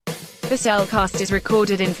The Cellcast is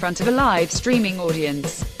recorded in front of a live streaming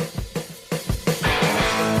audience.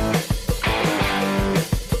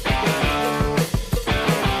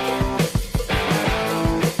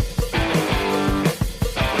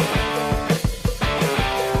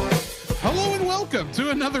 Hello and welcome to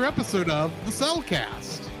another episode of The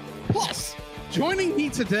Cellcast. Plus, joining me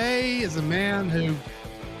today is a man who,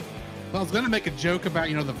 well, I was going to make a joke about,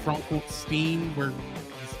 the Frankenstein, where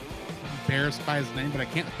embarrassed by his name, but I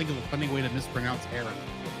can't think of a funny way to mispronounce Aaron.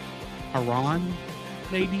 Haran,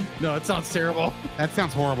 maybe? No, it sounds terrible. That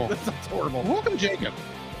sounds horrible. That sounds horrible. Welcome, Jacob.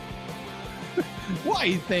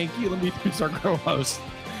 Why, thank you. Let me introduce our co-host.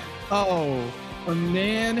 Oh, a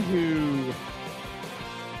man who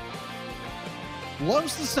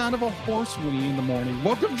loves the sound of a horse whinnying in the morning.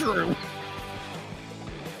 Welcome, Drew.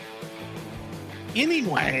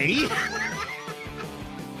 Anyway,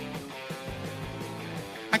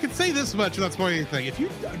 I can say this much without spoiling anything. If you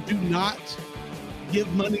do not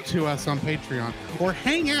give money to us on Patreon or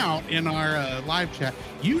hang out in our live chat,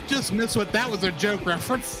 you just missed what that was a joke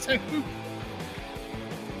reference to.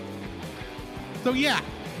 So yeah,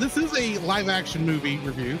 this is a live action movie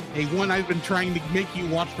review, a one I've been trying to make you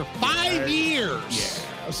watch for 5 years.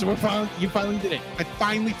 Yeah. So you finally did it. I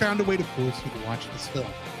finally found a way to force you to watch this film.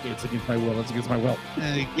 It's against my will. It's against my will.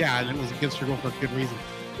 Yeah, and it was against your will for a good reason.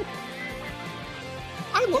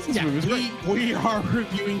 I love this movie. We are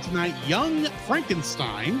reviewing tonight Young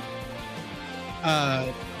Frankenstein.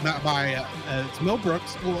 By it's Mel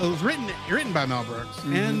Brooks. Well, it was written by Mel Brooks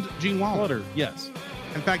and Gene Wilder. Yes.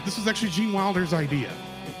 In fact, this was actually Gene Wilder's idea.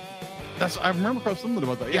 I remember something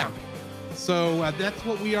about that. Yeah. So that's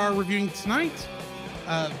what we are reviewing tonight.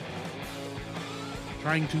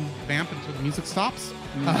 Trying to vamp until the music stops.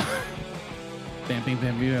 Vamping.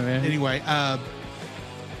 Anyway,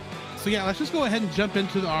 so yeah, let's just go ahead and jump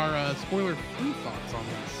into our spoiler-free thoughts on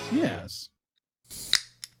this. Yes.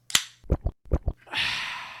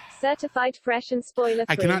 Certified fresh and spoiler-free.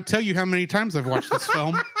 I cannot tell you how many times I've watched this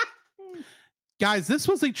film. Guys, this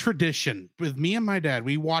was a tradition with me and my dad.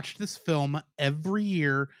 We watched this film every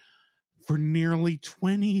year for nearly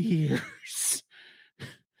 20 years.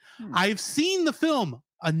 I've seen the film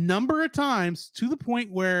a number of times to the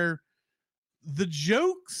point where the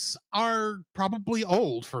jokes are probably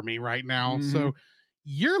old for me right now. So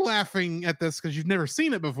you're laughing at this because you've never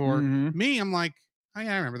seen it before. Me, I'm like, oh,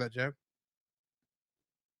 yeah, I remember that joke.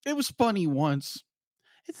 It was funny once.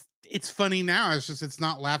 It's funny now. It's just, it's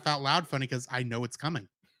not laugh out loud funny because I know it's coming.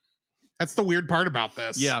 That's the weird part about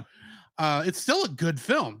this. Yeah. It's still a good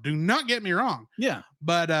film. Do not get me wrong. Yeah.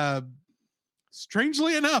 But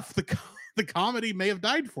strangely enough, the comedy may have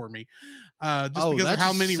died for me. Just because of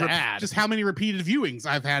how many how many repeated viewings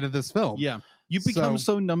I've had of this film. Yeah. You've become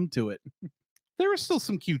so numb to it. There are still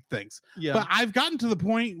some cute things. Yeah. But I've gotten to the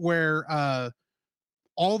point where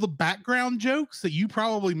all the background jokes that you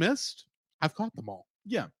probably missed, I've caught them all.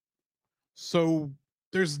 Yeah. So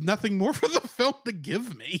there's nothing more for the film to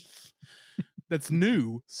give me that's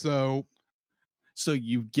new. So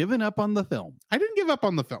you've given up on the film. I didn't give up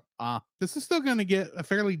on the film. This is still going to get a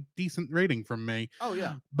fairly decent rating from me. Oh,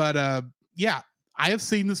 yeah. But yeah, I have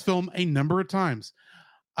seen this film a number of times.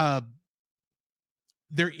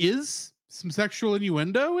 There is some sexual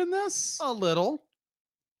innuendo in this. A little.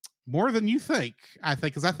 More than you think, I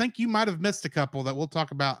think, because I think you might have missed a couple that we'll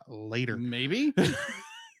talk about later. Maybe.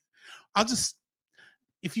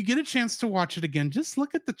 If you get a chance to watch it again, just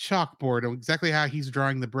look at the chalkboard and exactly how he's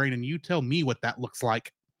drawing the brain, and you tell me what that looks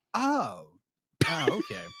like. Oh,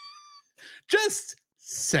 okay. Just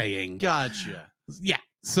saying. Gotcha. Yeah.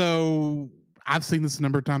 So I've seen this a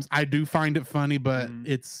number of times. I do find it funny, but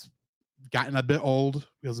it's gotten a bit old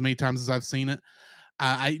as many times as I've seen it.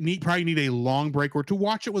 I probably need a long break or to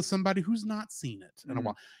watch it with somebody who's not seen it in a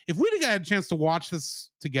while. If we'd have had a chance to watch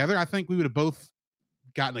this together, I think we would have both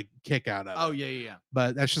gotten a kick out of it. Oh, yeah.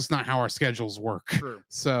 But that's just not how our schedules work. True.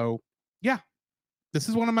 So, yeah, this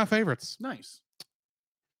is one of my favorites. Nice.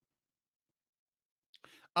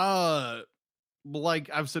 Like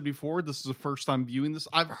I've said before, this is the first time viewing this.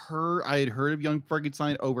 I had heard of Young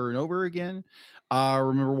Frankenstein over and over again. I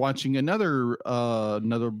remember watching another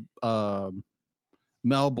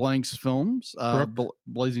Mel Blanc's films,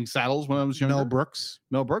 Blazing Saddles, when I was younger.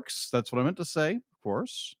 Mel Brooks. That's what I meant to say, of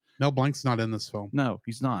course. Mel Blanc's not in this film. No,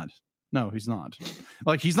 he's not.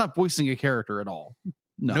 Like, he's not voicing a character at all.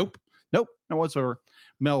 No. Nope. No whatsoever.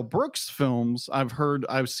 Mel Brooks films, I've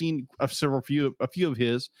seen a few of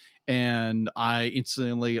his, and I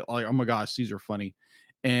instantly like, oh my gosh, these are funny.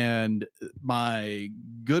 And my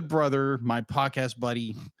good brother, my podcast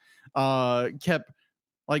buddy, kept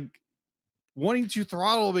like wanting to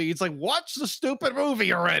throttle me. It's like, watch the stupid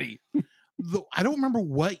movie already. I don't remember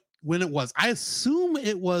when it was. I assume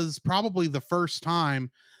it was probably the first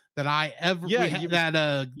time that I ever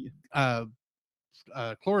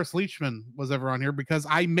Cloris Leachman was ever on here, because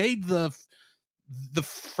I made the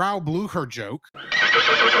Frau Blucher joke,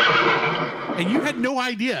 and you had no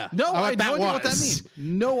idea. No, I had no idea what that was. means.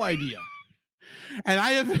 No idea. And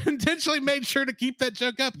I have intentionally made sure to keep that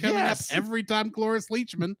joke up coming up every time Cloris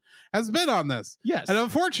Leachman has been on this. Yes. And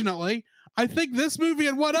unfortunately, I think this movie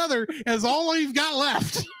and one other is all we've got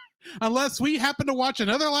left, unless we happen to watch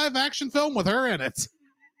another live action film with her in it.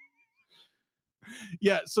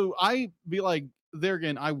 Yeah, so I be like, there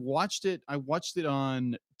again, I watched it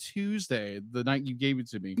on Tuesday, the night you gave it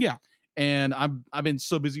to me. Yeah. And I've been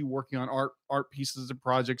so busy working on art pieces and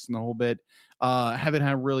projects and the whole bit. Haven't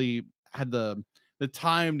had the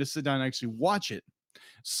time to sit down and actually watch it.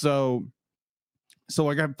 So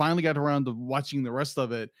I finally got around to watching the rest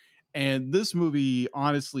of it. And this movie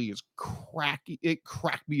honestly is cracky. It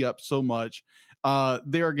cracked me up so much.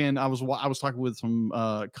 There again, I was talking with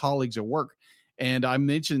some colleagues at work, and I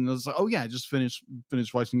mentioned, I was like, oh yeah, I just finished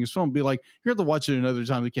watching this film. Be like, you have to watch it another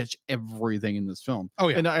time to catch everything in this film. Oh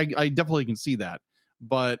yeah. And I definitely can see that.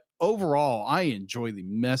 But overall, I enjoy the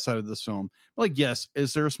mess out of this film. Like, yes,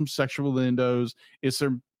 is there some sexual innuendos? Is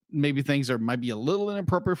there maybe things that might be a little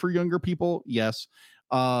inappropriate for younger people? Yes.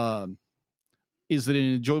 Is it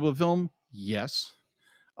an enjoyable film? Yes.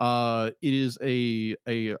 It is a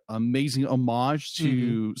amazing homage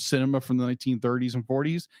to cinema from the 1930s and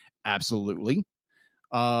 40s. Absolutely.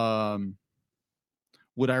 Would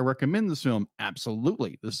I recommend this film?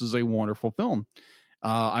 Absolutely. This is a wonderful film.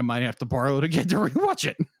 I might have to borrow it again to rewatch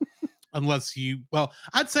it. Unless you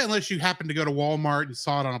happen to go to Walmart and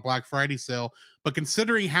saw it on a Black Friday sale. But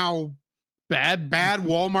considering how bad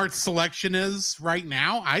Walmart's selection is right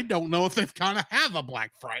now, I don't know if they've kind of have a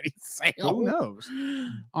Black Friday sale. Who knows?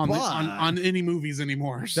 On any movies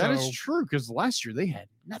anymore. That is true, because last year they had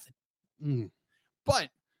nothing. But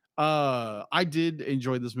I did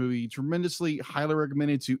enjoy this movie tremendously. Highly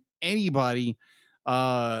recommended to anybody.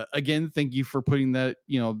 Again, thank you for putting that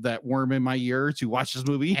worm in my ear to watch this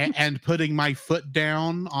movie and putting my foot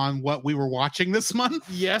down on what we were watching this month.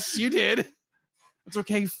 Yes, you did. It's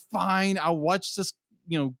okay, fine. I'll watch this,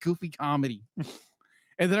 goofy comedy.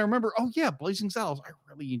 And then I remember, oh yeah, Blazing Saddles. I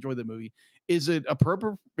really enjoyed the movie. Is it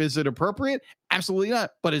appropriate? Absolutely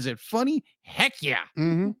not. But is it funny? Heck yeah.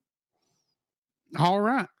 All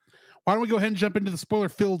right. Why don't we go ahead and jump into the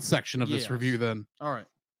spoiler-filled section of this review then? All right.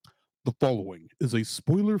 The following is a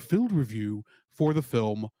spoiler-filled review for the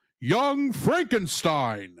film Young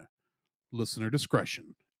Frankenstein. Listener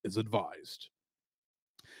discretion is advised.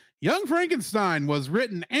 Young Frankenstein was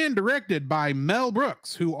written and directed by Mel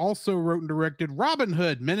Brooks, who also wrote and directed Robin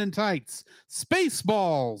Hood, Men in Tights,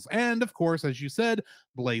 Spaceballs, and of course, as you said,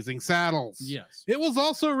 Blazing Saddles. Yes. It was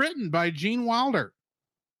also written by Gene Wilder.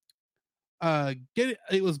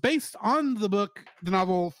 It was based on the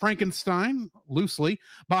novel Frankenstein, loosely,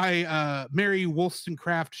 by Mary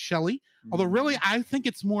Wollstonecraft Shelley. Although really, I think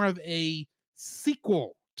it's more of a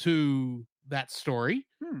sequel to that story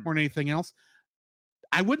more than anything else.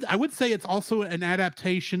 I would say it's also an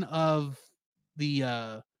adaptation of the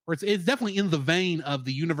or it's definitely in the vein of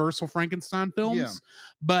the Universal Frankenstein films,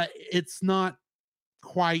 but it's not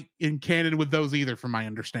quite in canon with those either, from my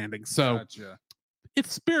understanding. So gotcha.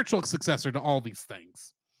 It's spiritual successor to all these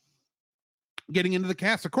things. Getting into the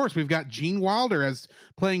cast, of course, we've got Gene Wilder as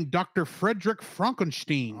playing Dr. Frederick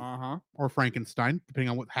Frankenstein, or Frankenstein, depending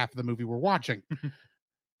on what half of the movie we're watching.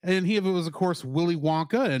 And he was, of course, Willy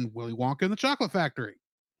Wonka and Willy Wonka and the Chocolate Factory.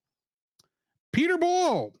 Peter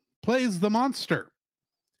Boyle plays the monster.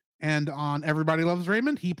 And on Everybody Loves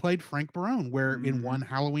Raymond, he played Frank Barone, where in one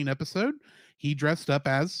Halloween episode, he dressed up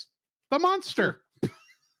as the monster.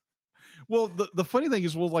 Well, the funny thing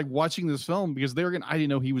is, like watching this film, because I didn't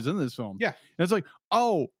know he was in this film. Yeah. And it's like,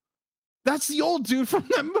 oh, that's the old dude from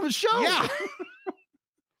that show. Yeah.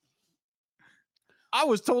 I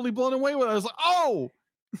was totally blown away when I was like, oh,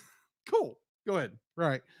 cool. Go ahead.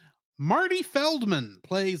 Right. Marty Feldman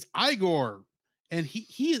plays Igor. And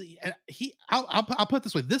I'll put it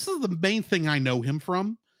this way. This is the main thing I know him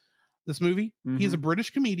from, this movie. He's a British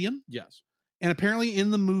comedian. Yes. And apparently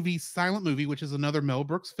in the movie Silent Movie, which is another Mel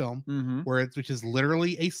Brooks film, which is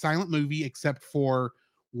literally a silent movie, except for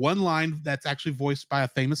one line that's actually voiced by a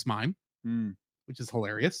famous mime, which is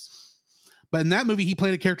hilarious. But in that movie, he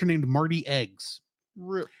played a character named Marty Eggs.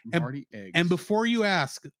 Marty Eggs. And before you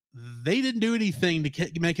ask, they didn't do anything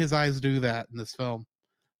to make his eyes do that in this film.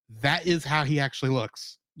 That is how he actually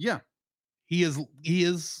looks. Yeah. He's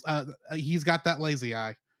got that lazy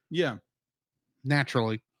eye. Yeah.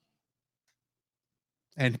 Naturally.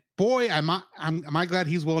 And boy, am I glad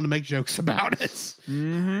he's willing to make jokes about it.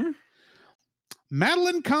 Mm-hmm.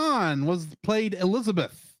 Madeline Kahn played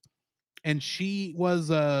Elizabeth, and she was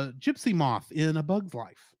a gypsy moth in A Bug's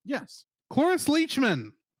Life. Yes. Cloris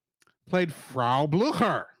Leachman played Frau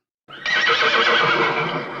Blucher.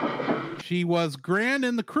 She was Gran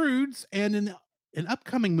in The Croods, and in an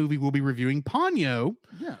upcoming movie we'll be reviewing, Ponyo,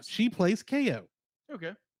 Yes. she plays Ko.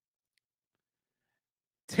 Okay.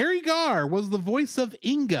 Terry Garr was the voice of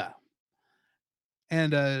Inga.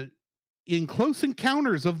 And in Close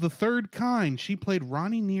Encounters of the Third Kind, she played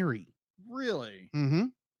Ronnie Neary. Really? Mm-hmm.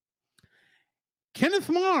 Kenneth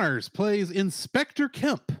Mars plays Inspector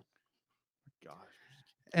Kemp. Gosh.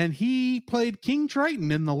 And he played King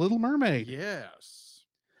Triton in The Little Mermaid. Yes.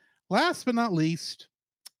 Last but not least,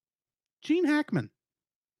 Gene Hackman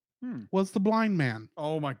was the blind man.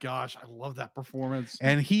 Oh my gosh, I love that performance.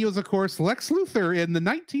 And he was, of course, Lex Luthor in the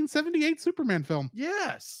 1978 Superman film.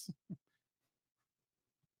 Yes.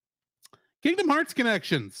 Kingdom Hearts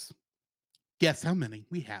connections. Guess how many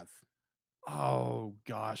we have? Oh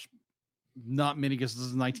gosh. Not many, because this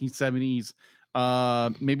is 1970s.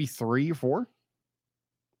 Maybe 3 or 4?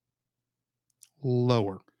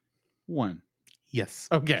 Lower. 1. Yes.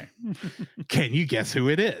 Okay. Can you guess who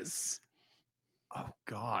it is? Oh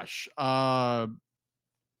gosh.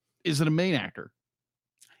 Is it a main actor?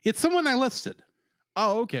 It's someone I listed.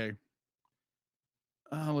 Oh, okay.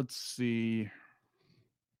 Let's see.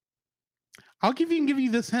 I'll give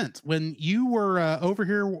you this hint. When you were over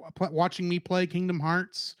here watching me play Kingdom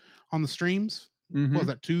Hearts on the streams, what was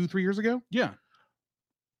that, 2-3 years ago? Yeah.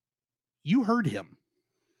 You heard him.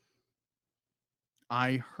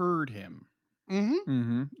 I heard him.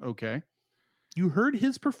 Okay. You heard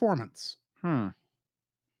his performance. Wouldn't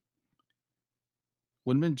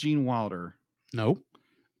have been Gene Wilder. No.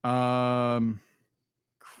 Crap.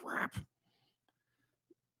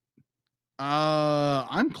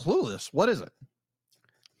 I'm clueless. What is it?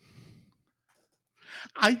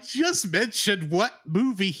 I just mentioned what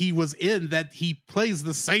movie he was in that he plays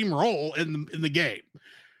the same role in the game.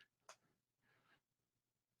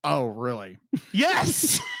 Oh, really?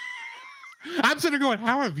 Yes. I'm sitting there going,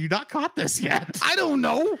 how have you not caught this yet? I don't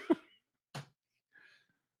know.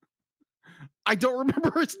 I don't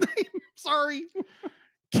remember his name. Sorry.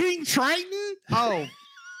 King Triton? Oh.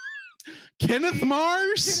 Kenneth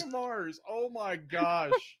Mars? Kenneth Mars. Oh my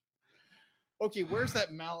gosh. Okay, where's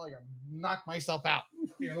that mallet? I knocked myself out.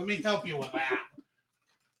 Here, let me help you with that.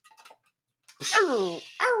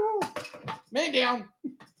 Man down.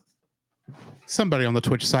 Somebody on the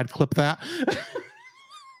Twitch side clip that.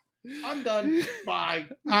 I'm done. Bye.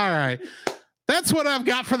 All right. That's what I've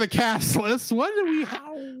got for the cast list. What do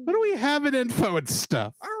we have in info and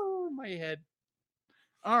stuff? Oh, my head.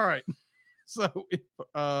 All right. So,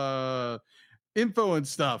 info and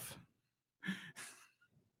stuff.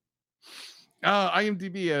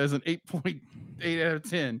 IMDb has an 8.8 out of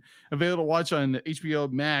 10. Available to watch on HBO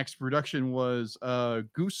Max. Production was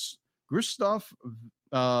Gustav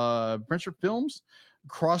Venture Films,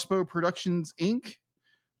 Crossbow Productions Inc.,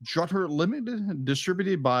 Drutter Limited,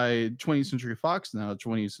 distributed by 20th Century Fox, now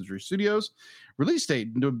 20th Century Studios. Release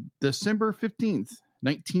date December 15th,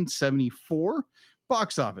 1974.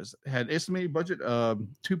 Box office had estimated budget of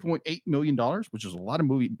 $2.8 million, which is a lot of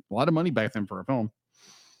money back then for a film.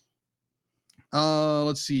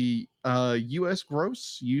 Let's see. US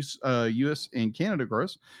gross, US and Canada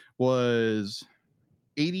gross was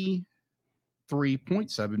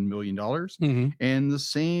 $83.7 million, and the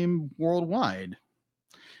same worldwide.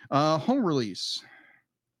 Home release.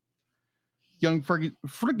 Young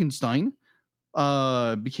Frankenstein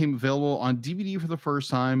became available on DVD for the first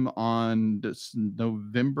time on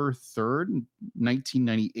November 3rd,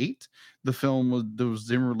 1998. The film was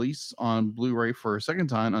then released on Blu-ray for a second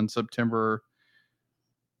time on September.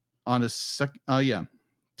 I was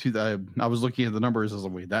looking at the numbers as a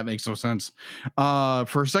way that makes no sense.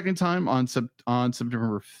 For a second time on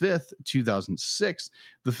September 5th, 2006,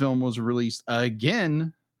 the film was released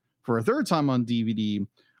again for a third time on DVD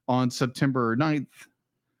on September 9th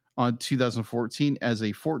on 2014 as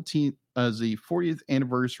a 40th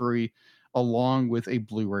anniversary, along with a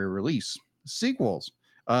Blu-ray release. Sequels.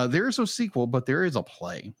 There is no sequel, but there is a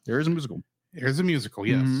play. There is a musical. There's a musical,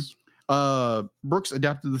 yes. Brooks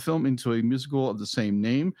adapted the film into a musical of the same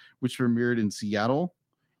name, which premiered in Seattle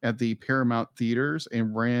at the Paramount Theaters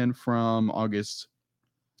and ran from August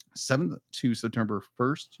 7th to September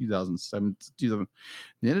 1st,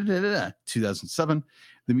 2007.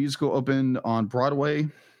 The musical opened on Broadway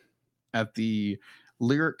at the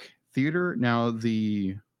Lyric Theater, now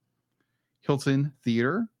the Hilton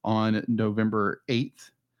Theater, on November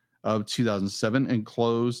 8th of 2007 and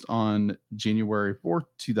closed on January 4th,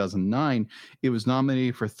 2009. It was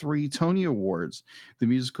nominated for 3 Tony Awards. The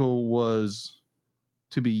musical was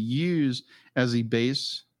to be used as a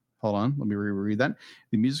base. Hold on, let me reread that.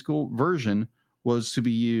 The musical version was to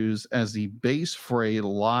be used as the base for a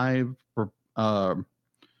live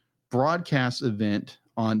broadcast event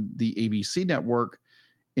on the ABC network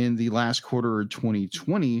in the last quarter of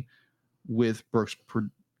 2020, with Brooks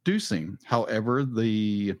producing. However,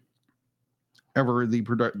 the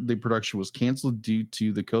production was canceled due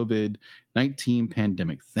to the COVID-19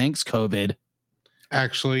 pandemic. Thanks, COVID.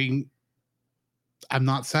 Actually, I'm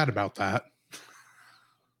not sad about that.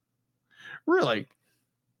 Really?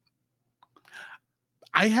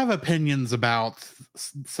 I have opinions about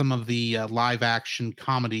some of the live action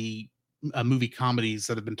comedy, movie comedies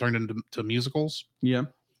that have been turned into musicals. Yeah.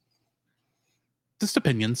 Just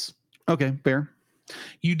opinions. Okay, fair.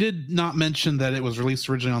 You did not mention that it was released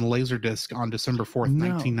originally on Laserdisc on December 4th,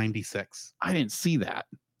 1996. I didn't see that.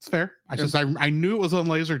 It's fair. I knew it was on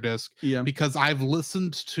Laserdisc because I've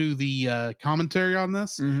listened to the commentary on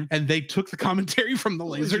this, and they took the commentary from the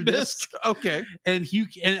Laserdisc. Okay. And you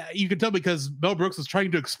can tell because Mel Brooks is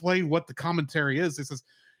trying to explain what the commentary is. He says,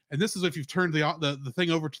 and this is if you've turned the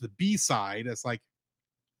thing over to the B side. It's like,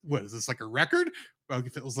 what is this, like a record? Well,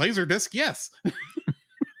 if it was Laserdisc, yes.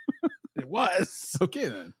 It was. Okay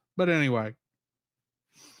then. But anyway,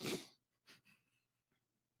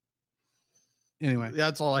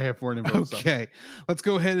 that's all I have for an info. Okay, let's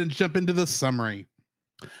go ahead and jump into the summary.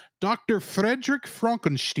 Dr. Friedrich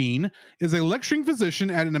Frankenstein is a lecturing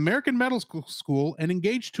physician at an American medical school and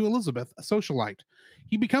engaged to Elizabeth, a socialite.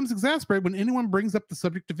 He becomes exasperated when anyone brings up the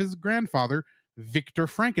subject of his grandfather, Victor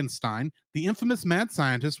Frankenstein, the infamous mad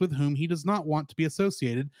scientist with whom he does not want to be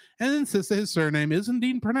associated, and insists that his surname is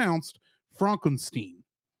indeed pronounced Frankenstein.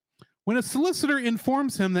 When a solicitor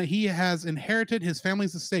informs him that he has inherited his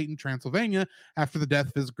family's estate in Transylvania after the death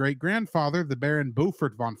of his great-grandfather, the Baron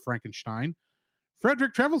Beaufort von Frankenstein,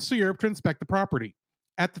 Frederick travels to Europe to inspect the property.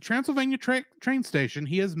 At the Transylvania train station,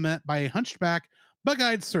 he is met by a hunchback,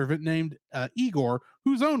 bug-eyed servant named Igor,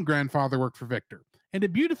 whose own grandfather worked for Victor, and a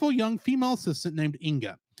beautiful young female assistant named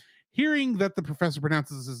Inga. Hearing that the professor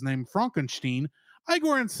pronounces his name Frankenstein,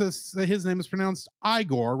 Igor insists that his name is pronounced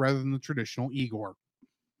Igor rather than the traditional Igor.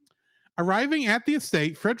 Arriving at the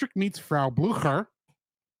estate, Frederick meets Frau Blücher,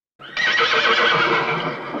 the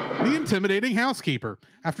intimidating housekeeper.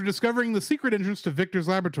 After discovering the secret entrance to Victor's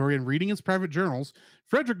laboratory and reading his private journals,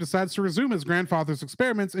 Frederick decides to resume his grandfather's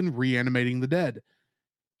experiments in reanimating the dead.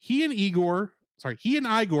 He and Igor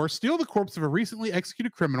steal the corpse of a recently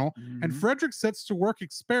executed criminal, and Frederick sets to work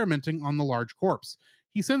experimenting on the large corpse.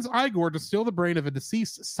 He sends Igor to steal the brain of a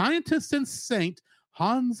deceased scientist and saint,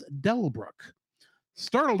 Hans Delbruck.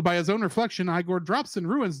 Startled by his own reflection, Igor drops and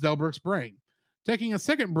ruins Delbruck's brain. Taking a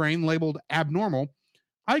second brain labeled abnormal,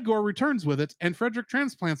 Igor returns with it, and Frederick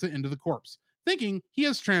transplants it into the corpse, thinking he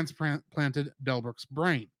has transplanted Delbruck's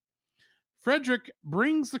brain. Frederick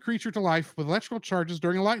brings the creature to life with electrical charges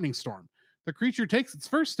during a lightning storm. The creature takes its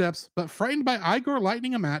first steps, but frightened by Igor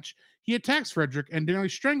lighting a match, he attacks Frederick and nearly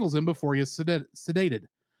strangles him before he is sedated.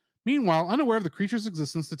 Meanwhile, unaware of the creature's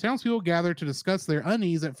existence, the townspeople gather to discuss their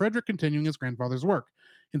unease at Frederick continuing his grandfather's work.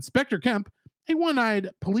 Inspector Kemp, a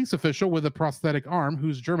one-eyed police official with a prosthetic arm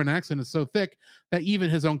whose German accent is so thick that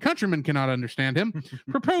even his own countrymen cannot understand him,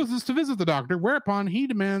 proposes to visit the doctor, whereupon he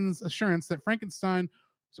demands assurance that Frankenstein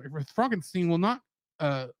will not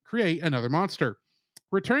create another monster.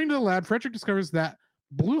 Returning to the lab, Frederick discovers that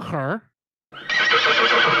Blücher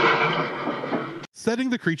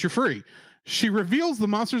setting the creature free. She reveals the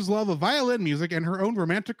monster's love of violin music and her own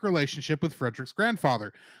romantic relationship with Frederick's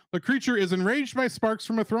grandfather. The creature is enraged by sparks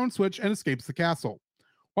from a thrown switch and escapes the castle.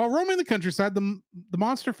 While roaming the countryside, the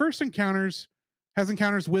monster first encounters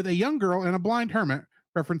with a young girl and a blind hermit,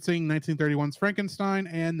 referencing 1931's Frankenstein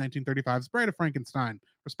and 1935's Bride of Frankenstein,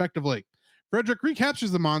 respectively. Frederick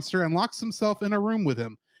recaptures the monster and locks himself in a room with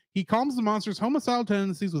him. He calms the monster's homicidal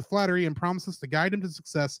tendencies with flattery and promises to guide him to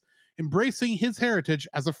success, embracing his heritage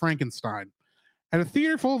as a Frankenstein. At a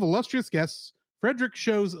theater full of illustrious guests, Frederick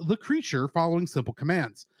shows the creature following simple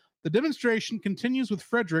commands. The demonstration continues with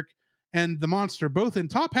Frederick and the monster both in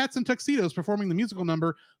top hats and tuxedos performing the musical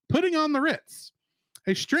number Putting on the Ritz.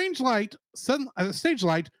 A stage light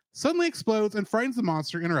suddenly explodes and frightens the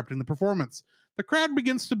monster, interrupting the performance. The crowd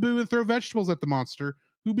begins to boo and throw vegetables at the monster,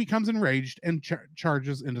 who becomes enraged and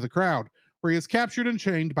charges into the crowd, where he is captured and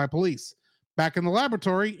chained by police. Back in the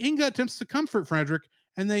laboratory, Inga attempts to comfort Frederick,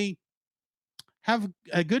 and they have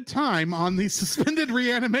a good time on the suspended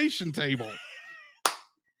reanimation table.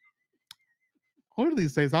 One of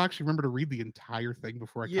these days, I'll actually remember to read the entire thing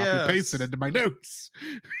before I copy paste it into my notes.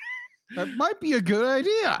 That might be a good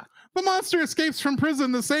idea. The monster escapes from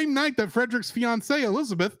prison the same night that Frederick's fiancée,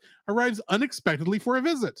 Elizabeth, arrives unexpectedly for a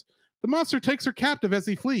visit. The monster takes her captive as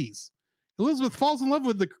he flees. Elizabeth falls in love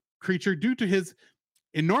with the creature due to his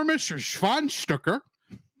enormous Schwanzstücker,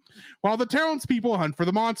 while the townspeople hunt for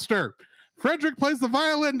the monster. Frederick plays the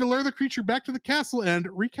violin to lure the creature back to the castle and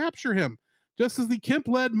recapture him. Just as the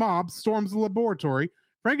Kemp-led mob storms the laboratory,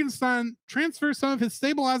 Frankenstein transfers some of his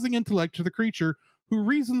stabilizing intellect to the creature, who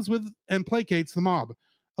reasons with and placates the mob.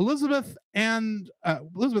 Elizabeth,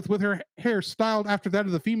 with her hair styled after that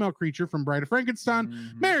of the female creature from Bride of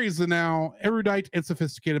Frankenstein, marries the now erudite and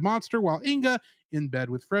sophisticated monster, while Inga, in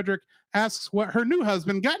bed with Frederick, asks what her new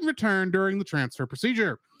husband got in return during the transfer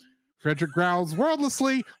procedure. Frederick growls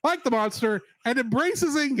wordlessly like the monster and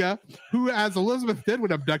embraces Inga, who, as Elizabeth did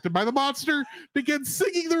when abducted by the monster, begins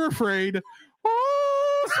singing the refrain,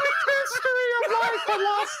 "Oh, sweet mystery of life, at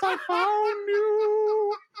last I found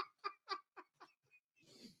you."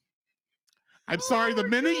 I'm sorry, the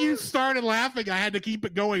minute you started laughing, I had to keep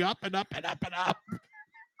it going up and up and up and up.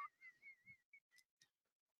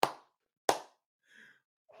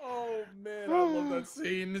 Oh, man, I love that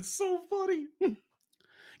scene. It's so funny.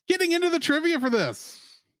 Getting into the trivia for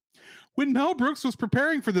this. When Mel Brooks was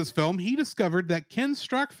preparing for this film, he discovered that Ken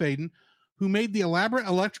Strackfaden, who made the elaborate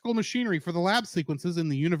electrical machinery for the lab sequences in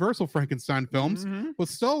the Universal Frankenstein films, was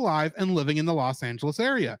still alive and living in the Los Angeles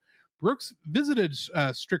area. Brooks visited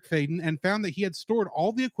Strackfaden and found that he had stored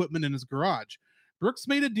all the equipment in his garage. Brooks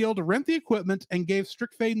made a deal to rent the equipment and gave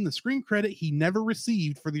Strackfaden the screen credit he never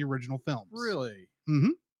received for the original films. Really? Mm-hmm.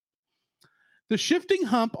 The shifting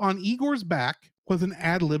hump on Igor's back was an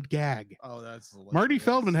ad-libbed gag. Oh, that's hilarious. Marty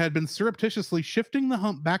Feldman had been surreptitiously shifting the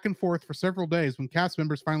hump back and forth for several days when cast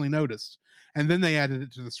members finally noticed, and then they added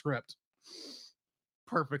it to the script.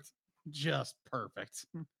 Perfect. Just perfect.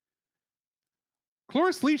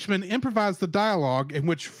 Cloris Leachman improvised the dialogue in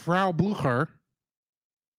which Frau Blucher...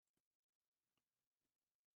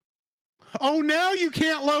 Oh, now you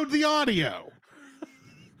can't load the audio!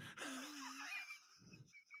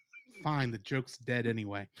 Fine, the joke's dead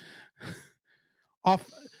anyway.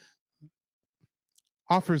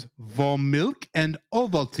 Offers Vollmilch and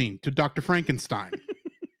Ovaltine to Dr. Frankenstein.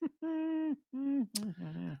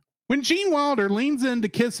 When Gene Wilder leans in to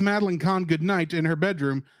kiss Madeline Kahn goodnight in her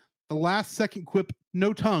bedroom, the last second quip,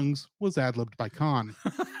 "no tongues," was ad-libbed by Kahn.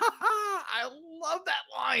 I love that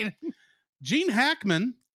line. Gene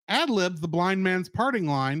Hackman ad-libbed the blind man's parting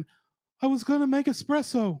line, "I was going to make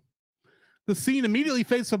espresso." The scene immediately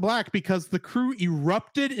fades to black because the crew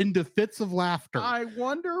erupted into fits of laughter. I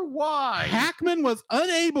wonder why. Hackman was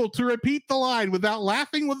unable to repeat the line without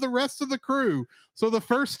laughing with the rest of the crew, so the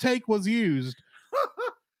first take was used.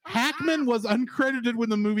 Hackman was uncredited when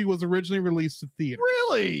the movie was originally released to theaters.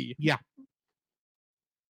 Really? Yeah.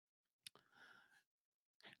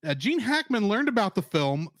 Gene Hackman learned about the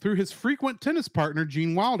film through his frequent tennis partner,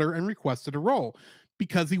 Gene Wilder, and requested a role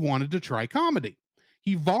because he wanted to try comedy.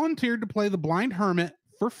 He volunteered to play the blind hermit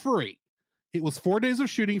for free. It was 4 days of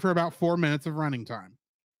shooting for about 4 minutes of running time.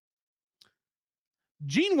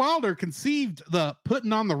 Gene Wilder conceived the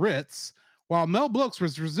putting on the Ritz, while Mel Brooks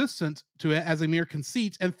was resistant to it as a mere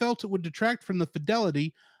conceit and felt it would detract from the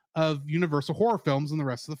fidelity of Universal horror films and the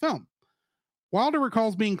rest of the film. Wilder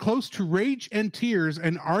recalls being close to rage and tears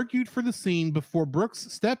and argued for the scene before Brooks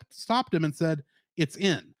stopped him and said, "It's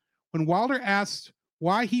in." When Wilder asked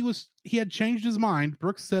why he had changed his mind,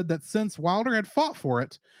 Brooks said that since Wilder had fought for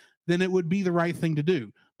it, then it would be the right thing to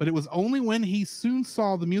do. But it was only when he soon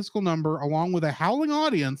saw the musical number along with a howling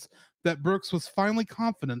audience that Brooks was finally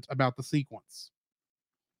confident about the sequence.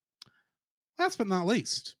 Last but not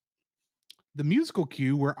least, the musical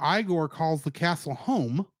cue where Igor calls the castle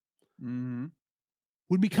home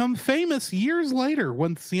would become famous years later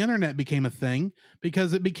once the internet became a thing,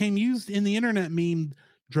 because it became used in the internet meme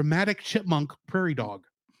Dramatic Chipmunk Prairie Dog.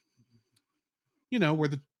 You know, where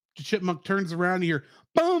the chipmunk turns around and you hear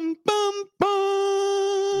bum bum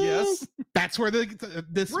bum. Yes. That's where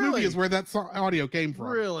this movie is where that audio came from.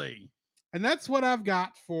 Really? And that's what I've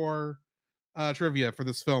got for trivia for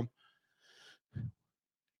this film.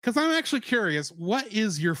 Because I'm actually curious, what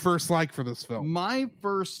is your first like for this film? My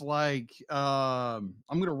first like, I'm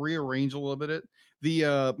going to rearrange a little bit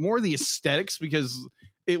the more the aesthetics, because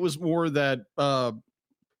it was more that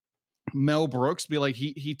Mel Brooks be like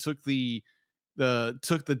he took the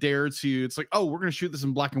dare to, it's like, oh, we're going to shoot this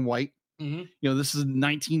in black and white. You know, this is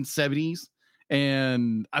 1970s.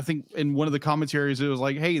 And I think in one of the commentaries, it was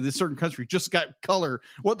like, hey, this certain country just got color.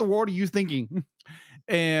 What the world are you thinking?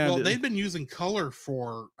 And well, they'd been using color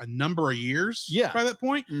for a number of years Yeah. by that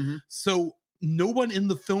point. Mhm. So no one in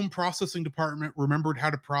the film processing department remembered how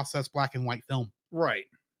to process black and white film, right.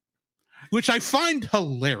 which I find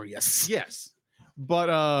hilarious. Yes. But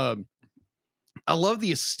I love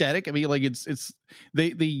the aesthetic. I mean, like it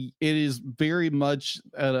is very much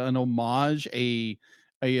an homage, a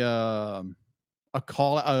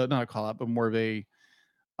call not a call out, but more of a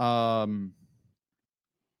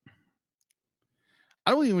I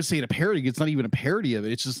don't even say it a parody. It's not even a parody of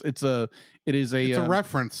it. It's just it's a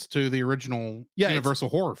reference to the original Universal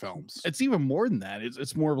horror films. It's even more than that.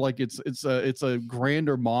 It's more of like it's a grand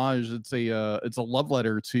homage. It's a love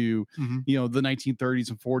letter to the 1930s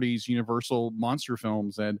and 40s Universal monster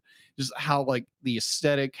films, and just how like the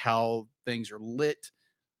aesthetic, how things are lit.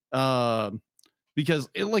 Because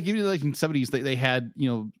like even like in the 70s they had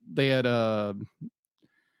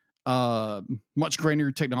much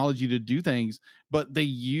grander technology to do things, but they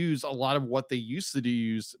use a lot of what they used to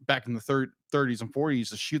use back in the 30s and 40s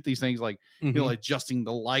to shoot these things, like like adjusting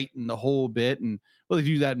the light and the whole bit. And well, they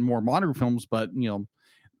do that in more modern films, but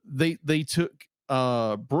they took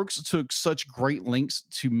Brooks took such great lengths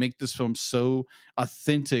to make this film so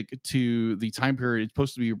authentic to the time period it's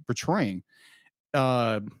supposed to be portraying,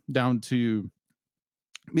 down to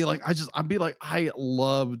be like I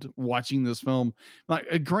loved watching this film.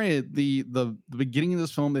 Like granted, the beginning of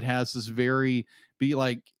this film, it has this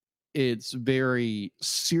it's very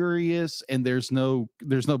serious, and there's no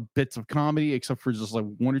bits of comedy except for just like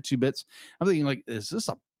one or two bits. I'm thinking like, is this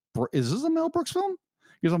a Mel Brooks film?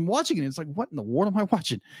 Because I'm watching it, it's like, what in the world am I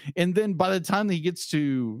watching? And then by the time he gets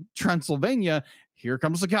to Transylvania, here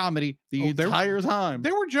comes the comedy the entire time.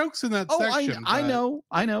 There were jokes in that section. I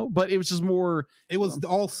know, but it was just more. It was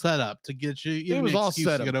all set up to get you. It was all set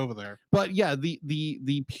up to get over there. But yeah,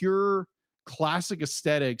 the pure classic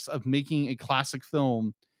aesthetics of making a classic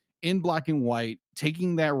film in black and white,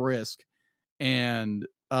 taking that risk, and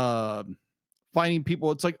finding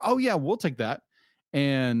people. It's like, oh yeah, we'll take that,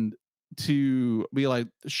 and to be like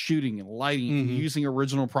shooting and lighting, using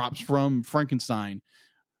original props from Frankenstein.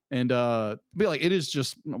 And be like, it is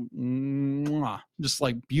just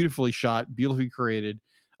like beautifully shot, beautifully created,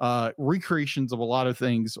 recreations of a lot of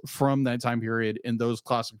things from that time period in those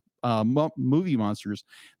classic movie monsters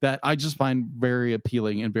that I just find very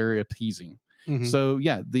appealing and very appeasing. So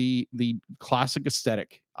yeah, the classic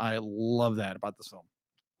aesthetic, I love that about this film.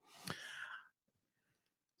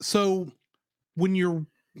 So when you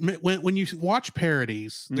watch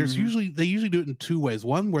parodies, there's they usually do it in two ways.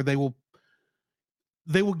 One where they will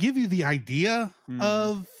give you the idea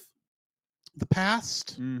of the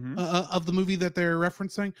past of the movie that they're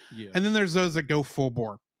referencing. And then there's those that go full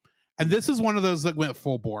bore. And this is one of those that went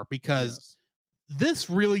full bore, because this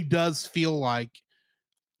really does feel like,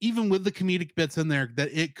 even with the comedic bits in there, that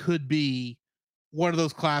it could be one of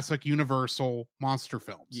those classic Universal monster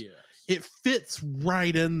films. Yes. It fits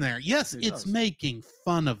right in there. Yes, it's making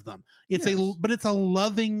fun of them. But it's a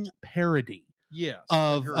loving parody.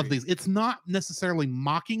 Of these. It's not necessarily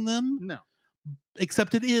mocking them. No.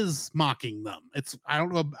 Except it is mocking them. It's, I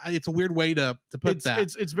don't know, it's a weird way to put that.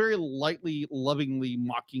 It's very lightly, lovingly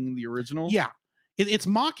mocking the original. Yeah. It's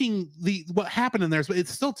mocking what happened in there, but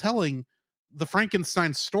it's still telling the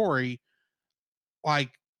Frankenstein story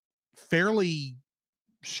like fairly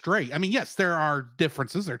straight. I mean, yes, there are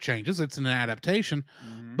differences, there are changes. It's an adaptation,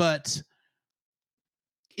 but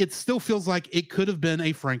it still feels like it could have been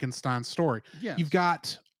a Frankenstein story. Yeah. You've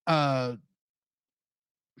got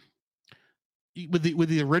with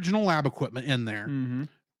the original lab equipment in there,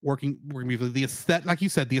 working with the aesthetic, like you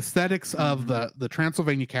said, the aesthetics of the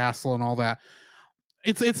Transylvania castle and all that.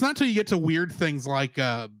 It's not till you get to weird things like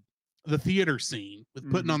the theater scene with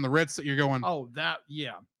putting on the Ritz that you're going, oh, that,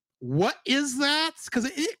 yeah. What is that? Because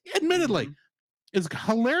it admittedly, as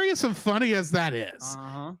hilarious and funny as that is,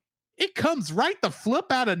 it comes right the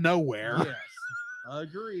flip out of nowhere. Yes,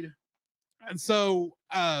 agreed. And so,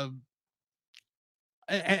 and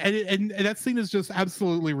that scene is just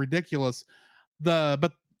absolutely ridiculous.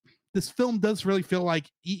 But this film does really feel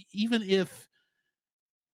like, even if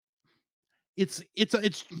it's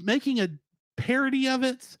making a parody of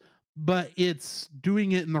it, but it's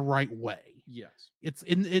doing it in the right way. Yes, it's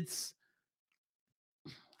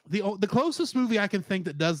the closest movie I can think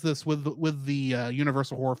that does this with the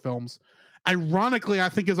Universal horror films. Ironically, I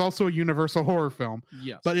think is also a Universal horror film.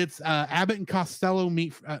 Yes, but it's Abbott and Costello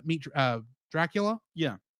meet Dracula.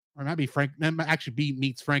 Yeah, or it might actually be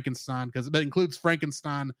meets Frankenstein, because it includes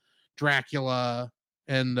Frankenstein, Dracula,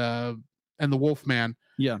 and the Wolfman.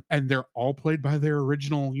 Yeah, and they're all played by their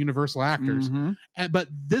original Universal actors. But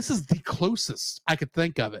this is the closest I could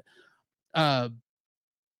think of it.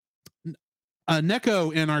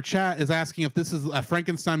 Neko in our chat is asking if this is a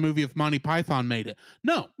Frankenstein movie if Monty Python made it.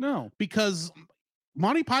 No, because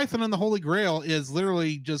Monty Python and the Holy Grail is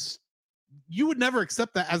literally just, you would never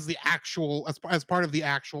accept that as the actual, as part of the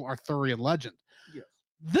actual Arthurian legend. Yes.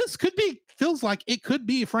 This feels like it could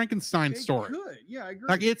be a Frankenstein story. Could. Yeah, I agree.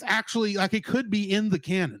 Like it's actually like it could be in the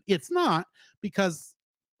canon. It's not, because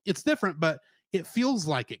it's different, but it feels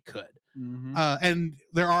like it could. Mm-hmm. And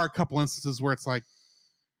there are a couple instances where it's like,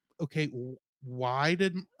 okay, why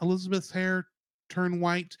did Elizabeth's hair turn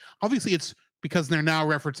white? Obviously, it's because they're now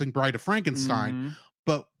referencing Bride of Frankenstein. Mm-hmm.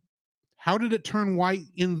 But how did it turn white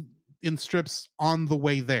in strips on the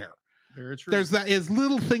way there? Very true. There's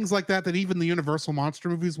little things like that even the Universal monster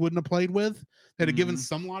movies wouldn't have played with, that had given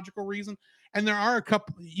some logical reason. And there are a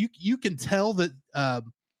couple, you can tell that. So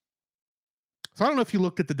I don't know if you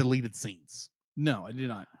looked at the deleted scenes. No, I did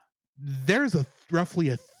not. There's roughly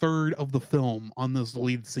a third of the film on those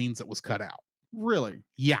deleted scenes that was cut out. Really?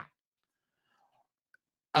 Yeah.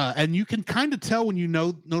 And you can kind of tell when you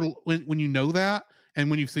know when you know that, and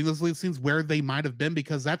when you've seen those deleted scenes, where they might have been,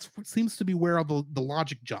 because that seems to be where all the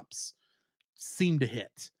logic jumps seem to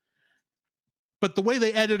hit. But the way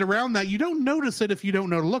they edit around that, you don't notice it if you don't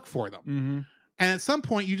know to look for them. Mm-hmm. And at some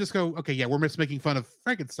point, you just go, okay, yeah, we're just making fun of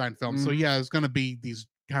Frankenstein films. So yeah, there's going to be these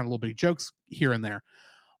kind of little bitty jokes here and there.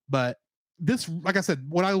 But this, like I said,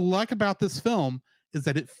 what I like about this film is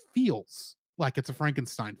that it feels like it's a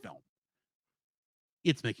Frankenstein film.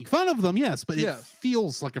 It's making fun of them, yes, but it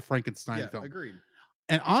feels like a Frankenstein film. Agreed.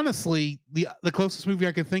 And honestly, the closest movie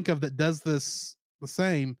I can think of that does this the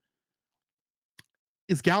same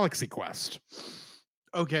is Galaxy Quest.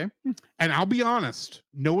 Okay. And I'll be honest,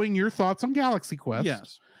 knowing your thoughts on Galaxy Quest,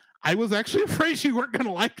 yes, I was actually afraid you weren't going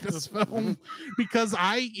to like this film, because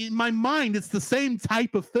in my mind, it's the same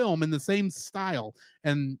type of film and the same style.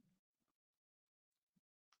 And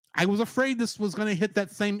I was afraid this was going to hit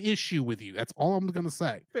that same issue with you. That's all I'm going to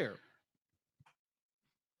say. Fair.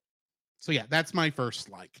 So yeah, that's my first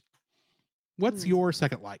like. What's your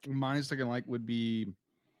second like? My second like would be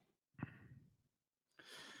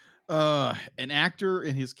an actor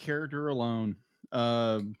and his character alone.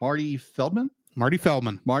 Marty Feldman. Marty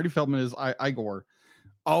Feldman is Igor.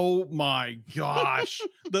 Oh my gosh.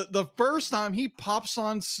 the first time he pops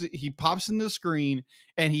in the screen,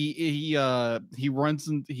 and he runs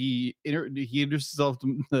and he introduces himself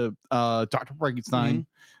to Dr. Frankenstein,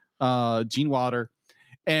 Gene Wilder,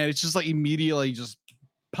 and it's just like immediately just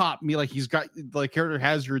pop me, like he's got, like, character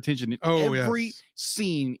has your attention in every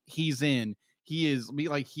scene he's in. He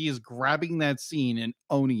is grabbing that scene and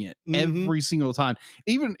owning it every single time,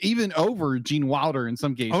 even over Gene Wilder in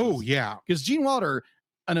some cases. Oh yeah, because Gene Wilder,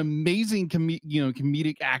 an amazing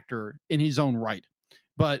comedic actor in his own right,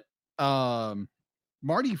 but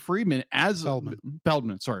Marty Friedman as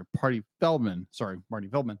Marty Feldman.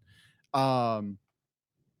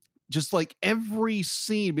 Just like every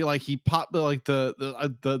scene, be like he popped, like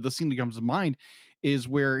the scene that comes to mind is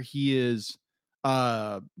where he is.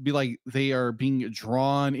 Be like they are being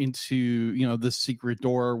drawn into the secret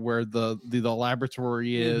door where the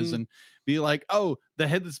laboratory is, and be like, oh, the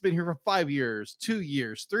head that's been here for 5 years, 2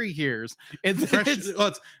 years, 3 years, and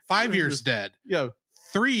it's 5 years dead,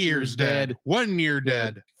 3 years dead, 1 year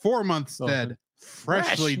dead, 4 months dead,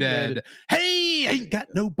 freshly dead. Hey, ain't got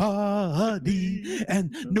nobody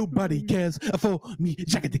and nobody cares for me.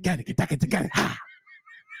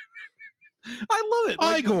 I love it.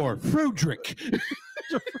 Igor Frodrick.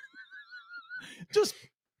 Just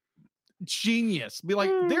genius. Be like,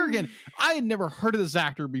 there again, I had never heard of this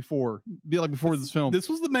actor before. Before this film. This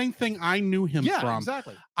was the main thing I knew him from.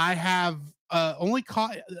 Exactly. I have only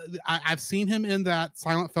caught I've seen him in that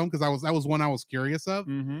silent film, because that was one I was curious of.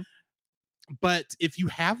 But if you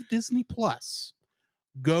have Disney Plus,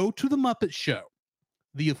 go to the Muppet Show.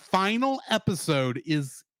 The final episode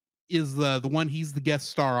is the one he's the guest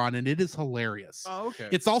star on, and it is hilarious. Oh, okay.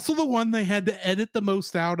 It's also the one they had to edit the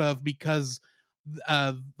most out of, because they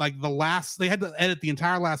had to edit the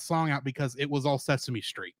entire last song out because it was all Sesame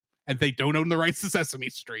Street, and they don't own the rights to Sesame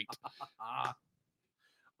Street.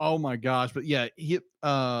 Oh my gosh. But yeah,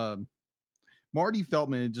 Marty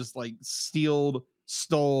Feldman just like stole,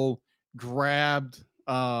 grabbed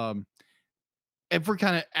every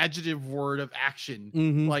kind of adjective word of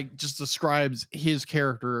action, like just describes his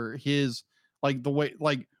character, his like the way,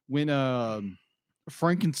 like when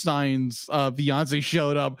Frankenstein's fiance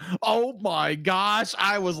showed up. Oh my gosh,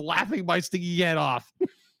 I was laughing my sticky head off.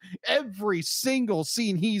 Every single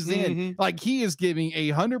scene he's in, like he is giving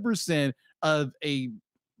 100% of a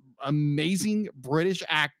amazing British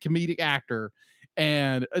comedic actor,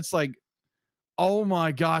 and it's like, oh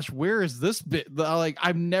my gosh, where is this bit? Like,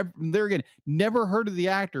 I've never heard of the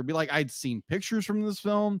actor. Be like, I'd seen pictures from this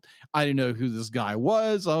film. I didn't know who this guy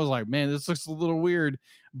was. I was like, man, this looks a little weird.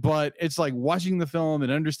 But it's like watching the film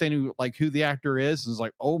and understanding like who the actor is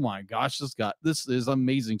like, oh my gosh, this is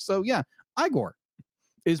amazing. So yeah, Igor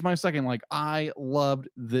is my second. Like, I loved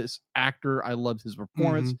this actor. I loved his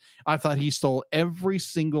performance. I thought he stole every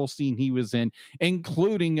single scene he was in,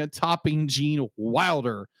 including topping Gene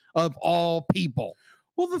Wilder of all people.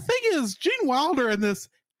 Well, the thing is, Gene Wilder in this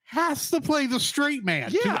has to play the straight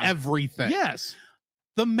man to everything. Yes.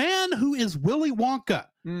 The man who is Willy Wonka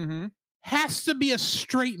has to be a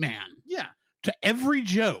straight man. Yeah. To every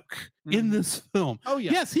joke in this film. Oh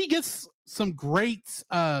yeah. Yes, he gets some great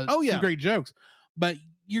some great jokes, but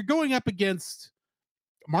you're going up against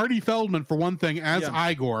Marty Feldman for one thing as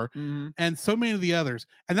Igor and so many of the others.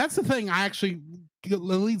 And that's the thing I actually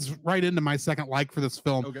leads right into my second like for this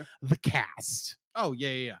film. Okay. The cast. Oh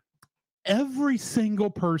yeah. Every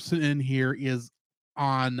single person in here is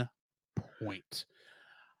on point.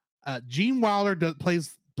 Gene Wilder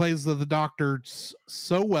plays the doctor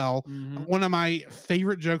so well. One of my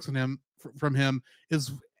favorite jokes from him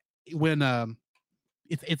is when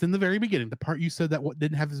it's in the very beginning, the part you said that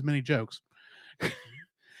didn't have as many jokes.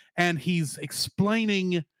 And he's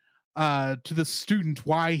explaining to the student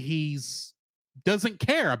why he's doesn't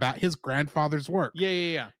care about his grandfather's work.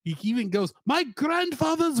 Yeah. He even goes, my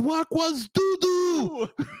grandfather's work was doo-doo.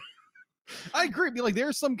 I agree. Be like,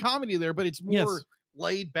 there's some comedy there, but it's more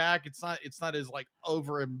laid back. It's not as like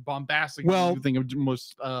over and bombastic. Well, thing of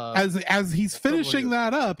most as he's finishing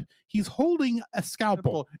that up, he's holding a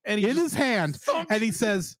scalpel in his hand, and he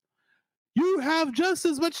says, you have just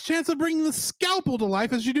as much chance of bringing the scalpel to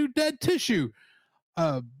life as you do dead tissue.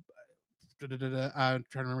 I'm trying to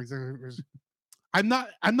remember exactly. I'm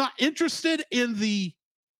not interested in the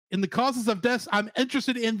causes of death. I'm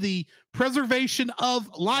interested in the preservation of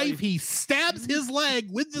life. He stabs his leg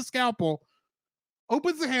with the scalpel,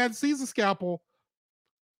 opens the hand, sees the scalpel,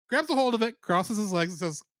 grabs a hold of it, crosses his legs, and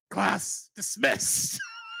says, class dismissed.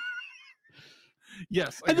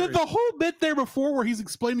 Yes. And then the whole bit there before where he's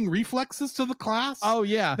explaining reflexes to the class. Oh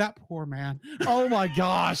yeah. That poor man. Oh my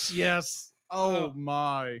gosh. Yes. Oh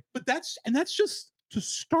my. But that's just to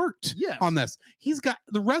start on this. He's got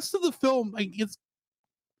the rest of the film.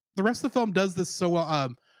 The rest of the film does this so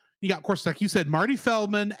well. You got, of course, like you said, Marty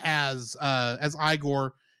Feldman as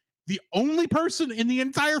Igor, the only person in the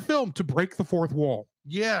entire film to break the fourth wall.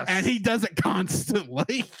 Yes. And he does it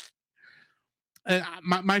constantly. And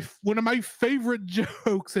one of my favorite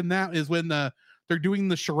jokes in that is when they're doing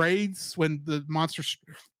the charades when the monster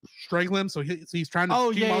strangle him. So he's trying to. Oh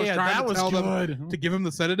yeah, that was good. Them to give him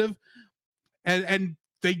the sedative, and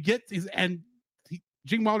they get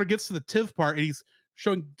Gene Wilder gets to the tiv part and he's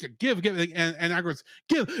showing give and I goes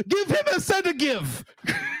give him a sedative.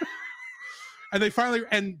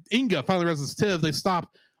 And Inga finally runs his tiv. They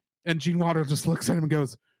stop, and Gene Wilder just looks at him and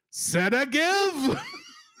goes, "Sedative."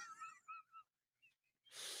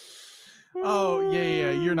 Oh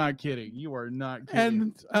yeah, you're not kidding. You are not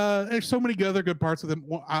kidding. And there's so many other good parts of them.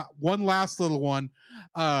 One last little one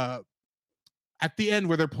at the end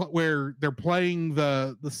where they're playing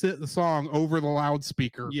the song over the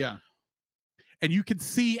loudspeaker. Yeah, and you can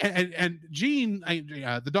see and Gene,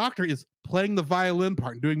 the doctor, is playing the violin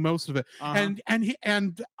part and doing most of it. And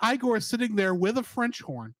Igor is sitting there with a French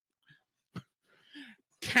horn,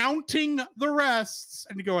 counting the rests,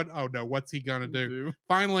 and you're going, oh no, what's he gonna do?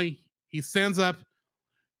 Finally, he stands up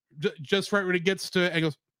just right when he gets to it and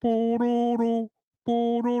goes, "Bo-do-do,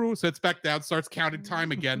 bo-do-do," sits back down, starts counting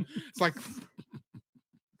time again. It's like,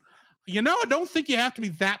 I don't think you have to be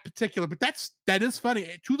that particular, but that is funny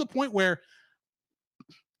to the point where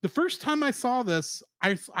the first time I saw this,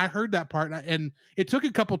 I heard that part, and it took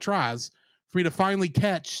a couple tries for me to finally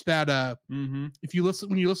catch that. When you listen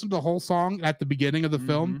to the whole song at the beginning of the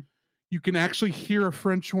film, you can actually hear a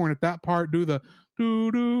French horn at that part do the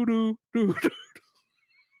do do do do.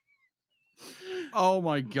 Oh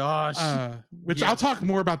my gosh! Which I'll talk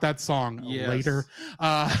more about that song later.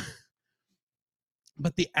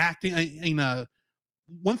 But the acting,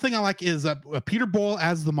 one thing I like is Peter Boyle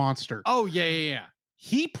as the monster. Oh yeah.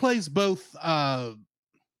 He plays both the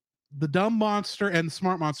dumb monster and the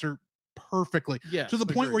smart monster perfectly. Yes, to the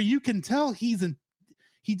point where you can tell he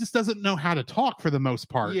just doesn't know how to talk for the most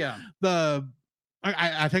part. Yeah.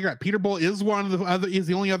 I think that Peter Boyle is is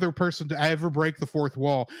the only other person to ever break the fourth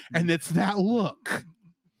wall, and it's that look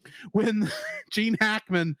when Gene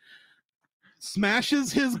Hackman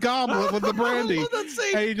smashes his goblet with the brandy,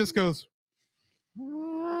 and he just goes,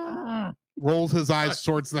 rolls his eyes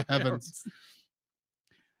towards the heavens.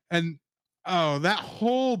 And Oh, that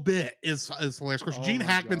whole bit is hilarious. Of course, Oh Gene my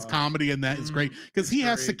Hackman's God. comedy in that is great because It's he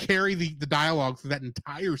has to great. carry the dialogue through that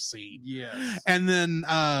entire scene. Yes. And then,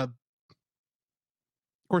 of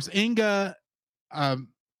course, Inga, um,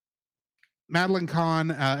 Madeline Kahn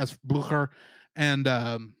as Blucher, and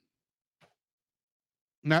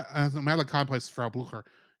Madeline Kahn plays Frau Blucher.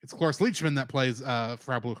 It's Cloris Leachman that plays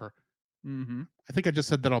Frau Blucher. Mm-hmm. I think I just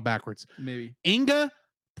said that all backwards. Maybe. Inga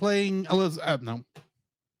playing Elizabeth. No,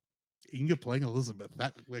 Inga playing Elizabeth.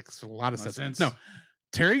 That makes a lot of sense. No,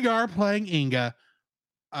 Terry Garr playing Inga.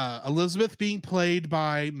 Elizabeth being played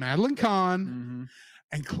by Madeline Kahn, Mm-hmm.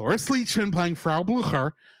 and Cloris Leachman playing Frau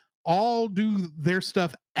Blucher. All do their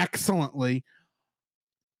stuff excellently.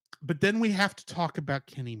 But then we have to talk about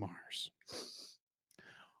Kenny Mars.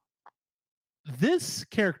 This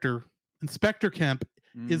character, Inspector Kemp,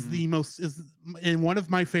 is in one of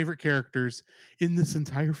my favorite characters in this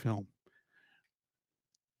entire film.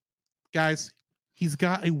 Guys, he's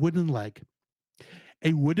got a wooden leg,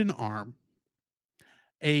 a wooden arm,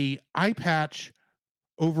 a eye patch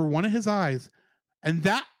over one of his eyes, and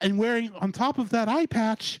wearing on top of that eye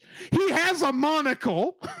patch, he has a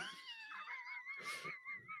monocle.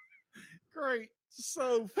 Great.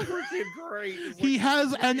 So freaking great. He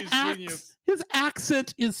has an accent. His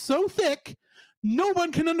accent is so thick, no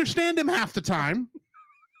one can understand him half the time.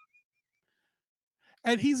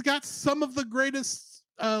 And he's got some of the greatest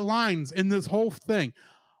lines in this whole thing.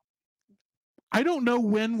 I don't know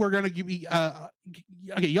when we're gonna give you.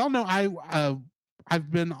 Okay, y'all know I'm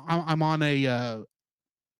on an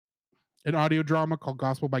audio drama called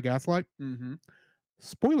Gospel by Gaslight. Mm-hmm.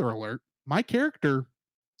 Spoiler alert: my character,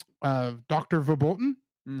 Dr. Verboten,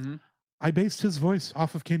 I based his voice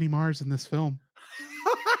off of Kenny Mars in this film.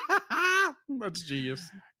 That's genius.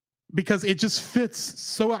 Because it just fits.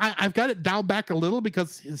 So I've got it dialed back a little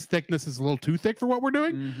because his thickness is a little too thick for what we're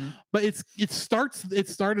doing. But it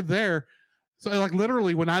started there. So like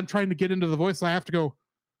literally when I'm trying to get into the voice, I have to go,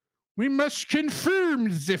 we must confirm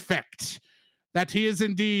the fact that he is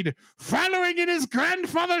indeed following in his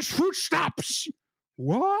grandfather's footsteps.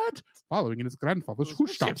 What? Following in his grandfather's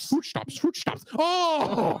footsteps.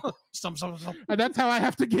 Oh! Stop. And that's how I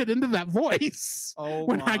have to get into that voice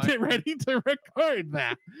when I get ready to record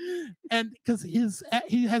that. And because he's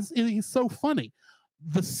so funny.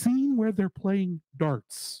 The scene where they're playing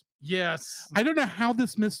darts. Yes. I don't know how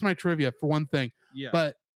this missed my trivia for one thing. Yeah.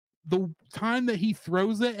 But the time that he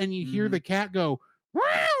throws it and you hear the cat go,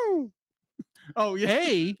 wow! Oh, yeah.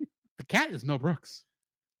 Hey, the cat is Mel Brooks.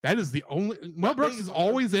 That is the only. Mel Brooks is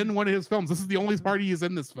always in one of his films. This is the only part he is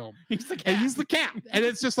in this film. He's the cat. And he's the cat. And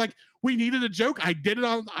it's just like, we needed a joke. I did it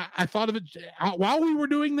on. I thought of it while we were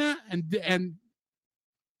doing that, and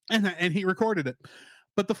he recorded it.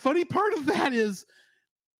 But the funny part of that is,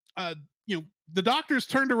 the doctor's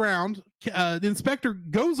turned around. The inspector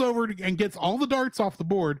goes over and gets all the darts off the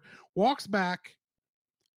board, walks back,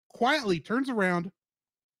 quietly turns around,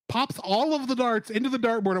 pops all of the darts into the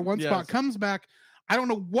dartboard at one spot, comes back. I don't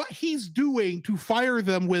know what he's doing to fire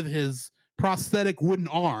them with his prosthetic wooden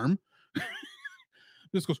arm.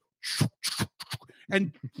 This goes,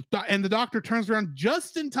 and the doctor turns around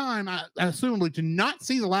just in time, assumably to not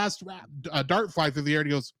see the last dart fly through the air. And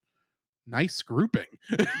he goes, "Nice grouping."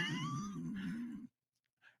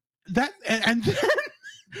 And then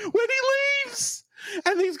when he leaves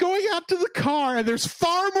and he's going out to the car, and there's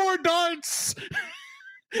far more darts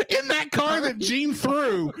in that car that Gene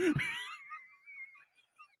threw.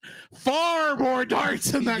 Far more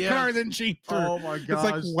darts in that car than Gene threw. Oh my gosh. It's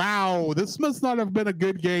like, wow, this must not have been a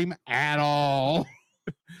good game at all.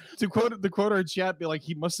 To quote our chat, be like,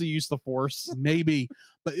 he must have used the force. Maybe,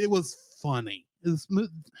 but it was funny.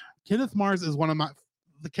 Kenneth Mars is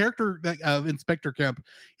the character of Inspector Kemp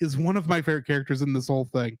is one of my favorite characters in this whole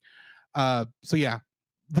thing. So yeah,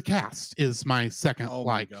 the cast is my second. Oh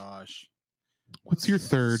my gosh. What's your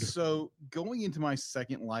third? So going into my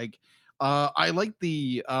second, I like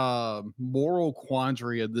the moral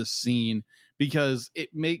quandary of this scene because it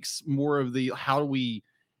makes more of the how we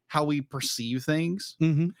perceive things.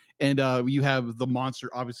 And you have the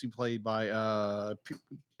monster obviously played by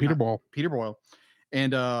Peter Boyle.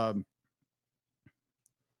 And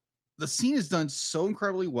the scene is done so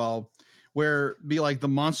incredibly well where the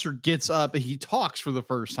monster gets up and he talks for the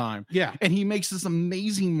first time. Yeah. And he makes this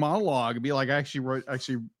amazing monologue. I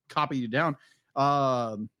actually copied it down.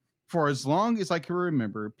 For as long as I can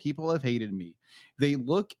remember, people have hated me. They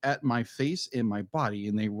look at my face and my body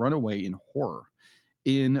and they run away in horror.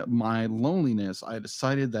 In my loneliness, I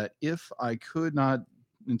decided that if I could not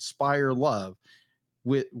inspire love,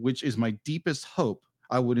 which is my deepest hope,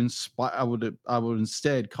 I would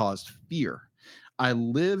instead cause fear. I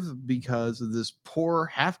live because of this poor,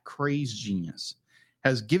 half-crazed genius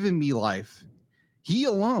has given me life. He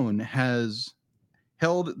alone has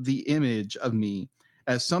held the image of me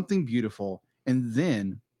as something beautiful, and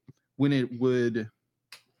then when it would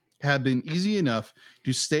have been easy enough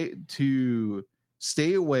to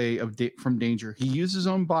stay away from danger, he used his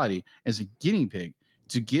own body as a guinea pig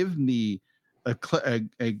to give me a clear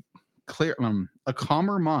a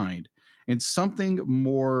calmer mind and something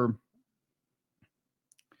more.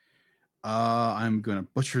 I'm gonna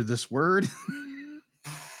butcher this word.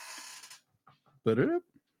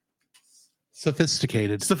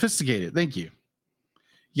 Sophisticated. Thank you.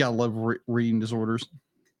 Yeah, I love reading disorders.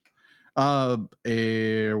 Where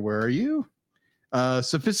are you?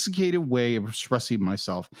 Sophisticated way of expressing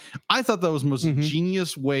myself. I thought that was the most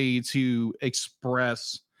genius way to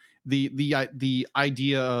express the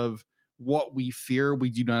idea of what we fear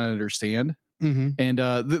we do not understand. And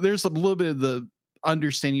there's a little bit of the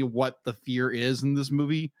understanding of what the fear is in this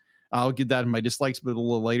movie. I'll get that in my dislikes, but a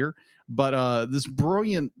little later. But this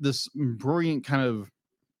brilliant kind of,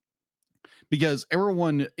 because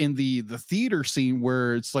everyone in the theater scene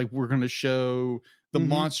where it's like we're going to show the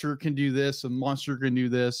monster can do this and monster can do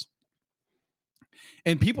this,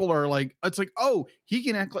 and people are like, it's like, oh, he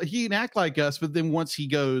can act like us, but then once he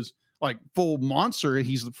goes like full monster,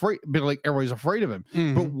 he's afraid, but like everybody's afraid of him.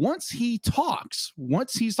 But once he's given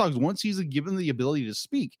the ability to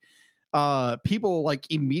speak, people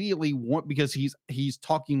like immediately want, because he's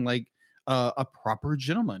talking like a proper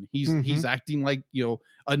gentleman. He's acting like, you know,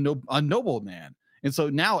 a noble man. And so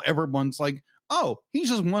now everyone's like, oh, he's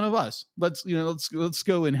just one of us. Let's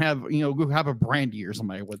go and have a brandy or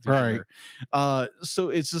something with each other. So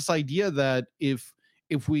it's this idea that if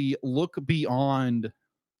we look beyond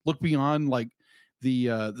like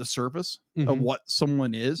the surface of what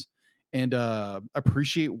someone is, and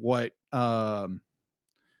appreciate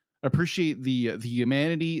the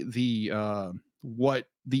humanity, what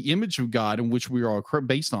the image of God in which we are all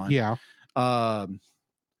based on.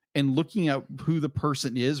 And looking at who the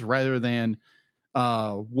person is rather than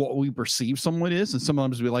what we perceive someone is. And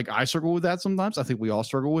sometimes I struggle with that sometimes. I think we all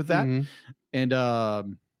struggle with that. And I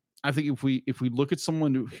think if we look at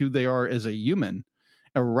someone who they are as a human,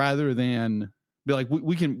 rather than be like,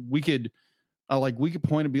 we could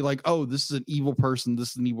point and be like, oh, this is an evil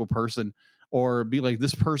person, or be like,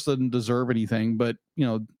 this person doesn't deserve anything. But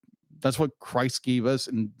that's what Christ gave us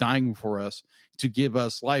in dying for us, to give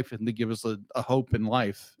us life and to give us a hope in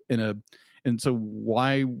life. And so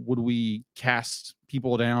why would we cast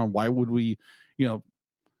people down? Why would we,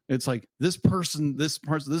 it's like this person, this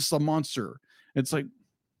is a monster. It's like,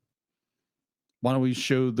 why don't we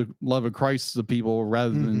show the love of Christ to people rather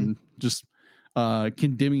than just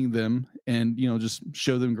condemning them, and just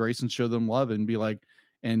show them grace and show them love and be like,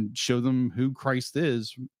 and show them who Christ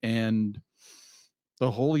is, and the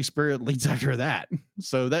Holy Spirit leads after that.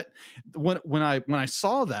 So that when I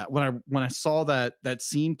saw that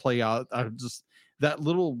scene play out, that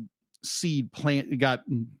little seed plant got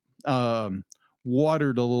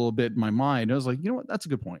watered a little bit in my mind. I was like, you know what, that's a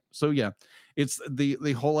good point. So yeah, it's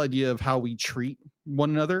the whole idea of how we treat one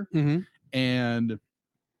another. And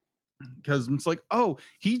because it's like, oh,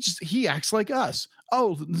 he acts like us,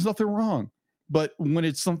 oh, there's nothing wrong. But when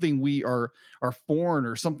it's something we are foreign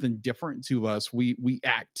or something different to us, we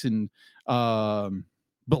act and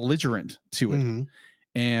belligerent to it.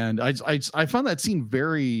 And I found that scene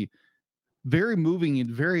very, very moving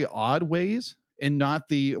in very odd ways, and not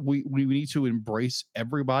we need to embrace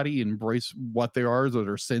everybody, embrace what they are, that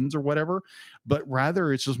are sins or whatever, but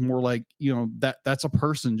rather it's just more like, that's a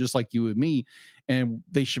person just like you and me, and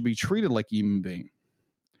they should be treated like a human being.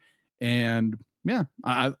 And yeah,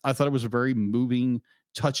 I thought it was a very moving,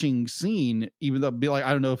 touching scene, even though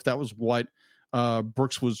I don't know if that was what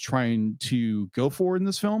Brooks was trying to go for in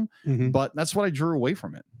this film, but that's what I drew away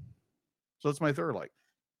from it. So that's my third like.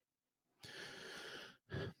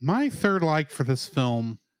 My third like for this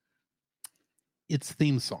film, its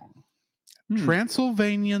theme song,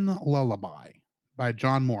 Transylvanian Lullaby by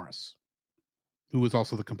John Morris, who was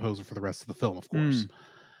also the composer for the rest of the film, of course.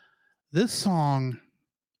 This song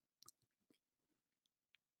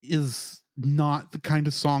is not the kind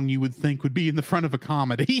of song you would think would be in the front of a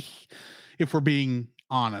comedy, if we're being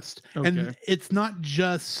honest. Okay. And it's not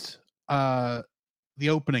just the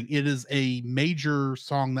opening. It is a major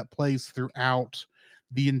song that plays throughout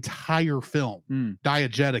the entire film,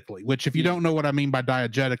 diegetically, which if you don't know what I mean by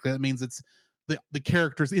diegetically, that means it's the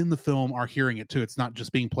characters in the film are hearing it too. It's not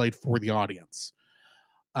just being played for the audience.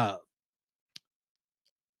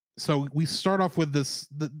 So we start off with this,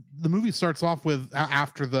 the movie starts off with,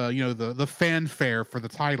 after the fanfare for the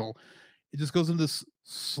title, it just goes into this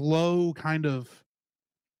slow kind of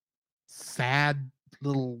sad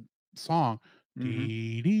little song. Mhm.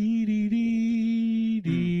 Dee, dee, dee, dee,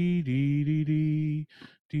 dee, dee, dee, dee,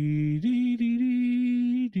 dee, dee,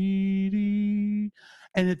 dee, dee, dee.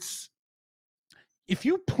 And it's, if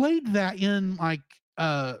you played that in like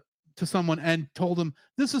to someone and told them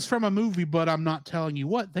this is from a movie, but I'm not telling you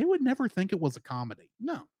what, they would never think it was a comedy.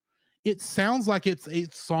 No. It sounds like it's a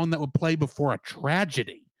song that would play before a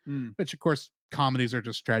tragedy, Mm. which of course comedies are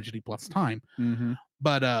just tragedy plus time. Mm-hmm.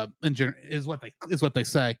 But in general is what they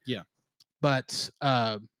say. Yeah. But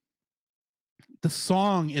the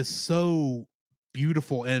song is so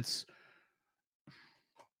beautiful, and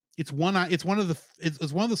it's one of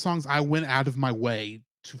the songs I went out of my way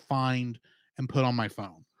to find and put on my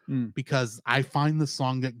phone because I find the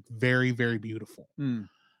song that very, very beautiful.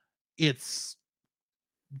 It's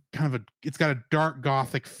kind of it's got a dark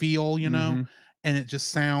gothic feel, you know, and it just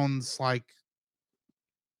sounds like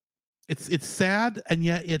it's sad, and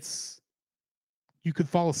yet you could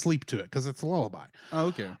fall asleep to it because it's a lullaby. Oh,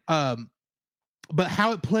 okay. But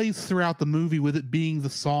how it plays throughout the movie, with it being the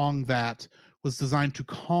song that was designed to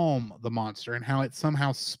calm the monster, and how it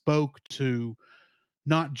somehow spoke to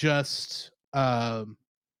not just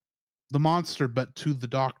the monster, but to the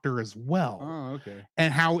doctor as well. Oh, okay.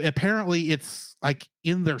 And how apparently it's like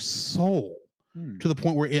in their soul to the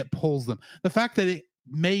point where it pulls them. The fact that it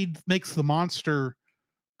makes the monster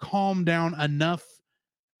calm down enough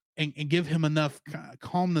and give him enough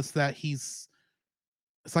calmness that it's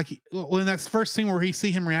like in that first scene where he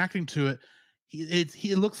see him reacting to it,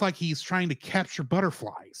 it looks like he's trying to capture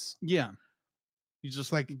butterflies. Yeah. He's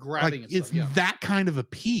just like grabbing it's that kind of a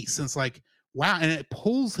piece. And it's like, wow. And it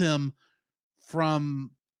pulls him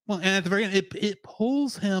from, well, and at the very end, it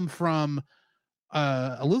pulls him from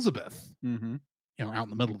Elizabeth, you know, out in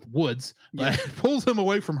the middle of the woods, but it pulls him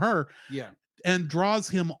away from her. Yeah. And draws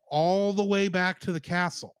him all the way back to the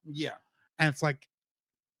castle. Yeah. And it's like,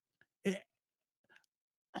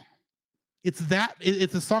 it's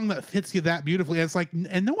a song that fits you that beautifully. And it's like,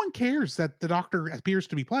 and no one cares that the doctor appears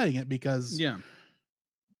to be playing it because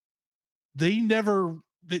they never,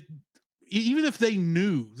 even if they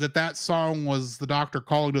knew that song was the doctor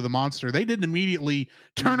calling to the monster, they didn't immediately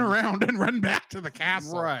turn around and run back to the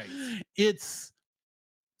castle. Right. It's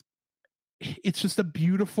just a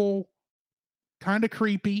beautiful, kind of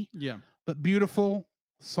creepy, but beautiful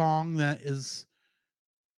song that is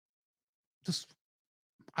just,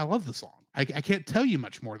 I love the song. I can't tell you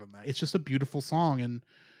much more than that. It's just a beautiful song, and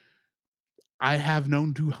I have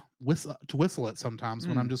known to whistle it sometimes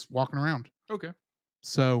when I'm just walking around. Okay.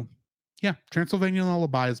 So, yeah, Transylvanian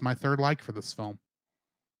Lullaby is my third like for this film.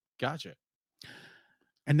 Gotcha.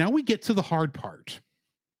 And now we get to the hard part.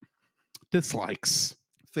 Dislikes.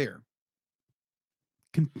 Fair.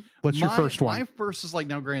 What's your first one? My first is like,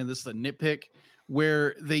 now granted, this is a nitpick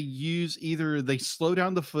where they slow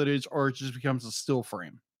down the footage or it just becomes a still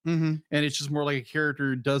frame. And it's just more like a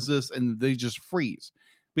character does this and they just freeze.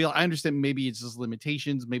 But I understand maybe it's just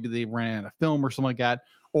limitations. Maybe they ran out of film or something like that,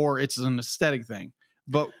 or it's an aesthetic thing.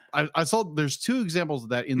 But I saw there's two examples of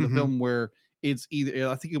that in the film where it's either,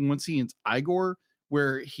 I think in one scene it's Igor,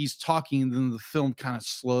 where he's talking and then the film kind of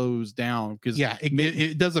slows down because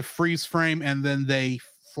it does a freeze frame and then they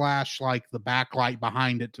flash like the backlight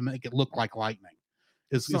they to make it look like lightning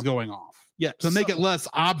is going off. Yeah, to make it less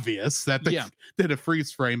obvious that they did a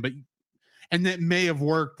freeze frame, and that may have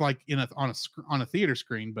worked like on a theater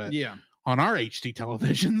screen, but on our HD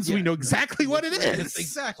televisions we know exactly what it is.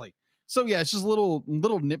 Exactly. So yeah, it's just little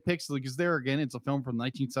nitpicks because there again, it's a film from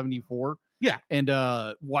 1974. Yeah, and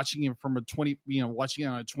watching it from watching it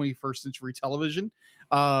on a 21st century television,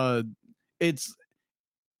 it's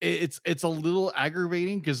a little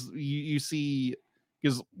aggravating because you see,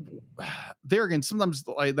 because there again, sometimes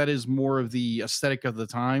like that is more of the aesthetic of the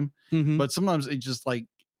time, but sometimes it just like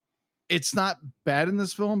it's not bad in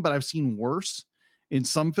this film, but I've seen worse in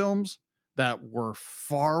some films that were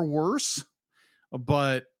far worse,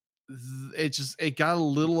 but it got a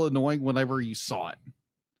little annoying whenever you saw it.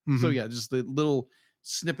 So yeah, just the little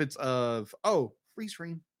snippets of freeze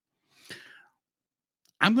frame.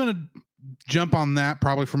 I'm gonna jump on that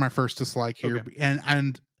probably for my first dislike here,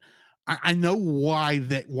 and I know why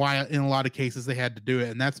in a lot of cases they had to do it,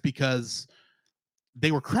 and that's because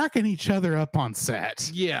they were cracking each other up on set.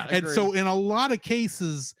 Yeah, and so in a lot of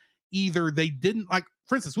cases, either they didn't, like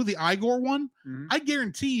for instance with the Igor one, I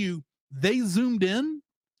guarantee you they zoomed in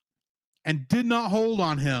and did not hold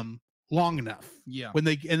on him long enough. Yeah.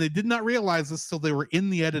 They did not realize this till they were in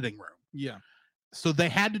the editing room. Yeah. So they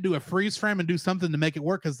had to do a freeze frame and do something to make it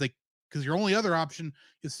work because they because your only other option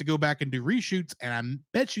is to go back and do reshoots, and I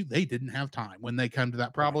bet you they didn't have time when they come to that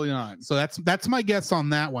point. Probably not. So that's my guess on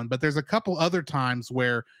that one. But there's a couple other times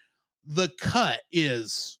where the cut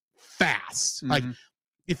is fast. Like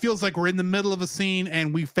it feels like we're in the middle of a scene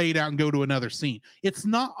and we fade out and go to another scene. It's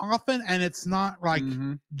not often, and it's not like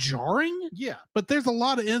jarring. Yeah. But there's a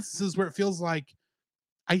lot of instances where it feels like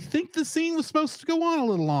I think the scene was supposed to go on a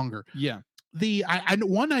little longer. Yeah.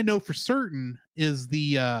 One I know for certain is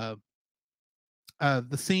the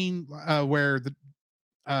scene where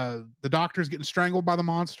the doctor's getting strangled by the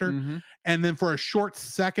monster, and then for a short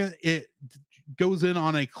second it goes in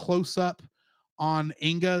on a close-up on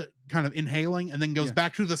Inga kind of inhaling and then goes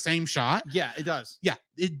back to the same shot. Yeah, it does. Yeah,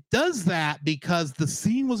 it does that because the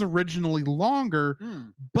scene was originally longer,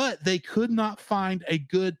 but they could not find a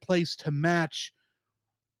good place to match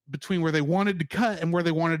between where they wanted to cut and where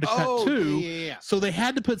they wanted to cut to. Yeah. So they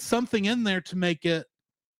had to put something in there to make it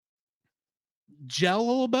gel a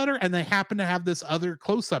little better, and they happen to have this other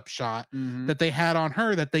close-up shot that they had on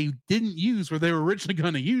her that they didn't use where they were originally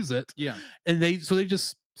going to use it. Yeah. And they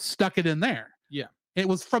just stuck it in there. Yeah. It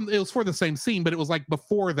was for the same scene, but it was like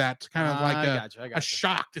before that, kind of like a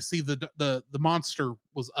shock to see the monster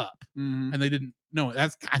was up, and they didn't know it.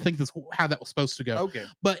 I think that's how that was supposed to go. Okay.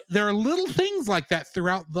 But there are little things like that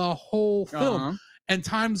throughout the whole film, and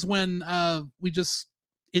times when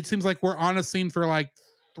it seems like we're on a scene for like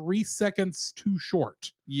 3 seconds too short.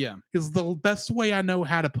 Yeah. Is the best way I know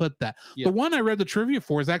how to put that. Yeah. The one I read the trivia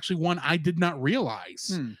for is actually one I did not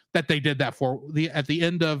realize that they did that for at the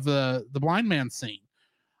end of the blind man scene.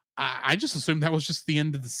 I just assumed that was just the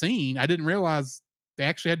end of the scene. I didn't realize they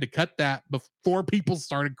actually had to cut that before people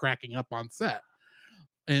started cracking up on set,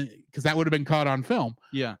 and because that would have been caught on film.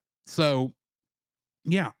 Yeah. So,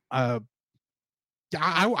 yeah.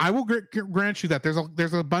 I will grant you that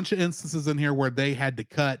there's a bunch of instances in here where they had to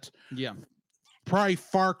cut. Yeah. Probably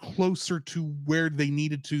far closer to where they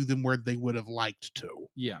needed to than where they would have liked to.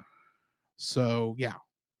 Yeah. So yeah,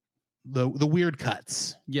 the weird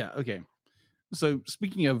cuts. Yeah. Okay. So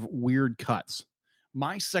speaking of weird cuts,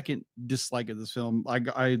 my second dislike of this film,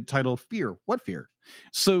 I titled Fear. What fear?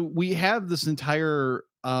 So we have this entire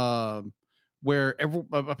where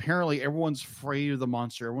apparently everyone's afraid of the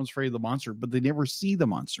monster. Everyone's afraid of the monster, but they never see the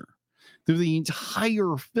monster through the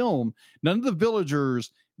entire film. None of the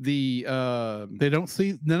villagers, they don't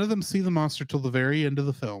see. None of them see the monster till the very end of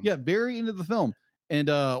the film. Yeah, very end of the film, and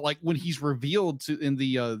like when he's revealed in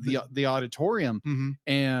the auditorium,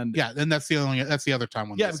 and and that's the other time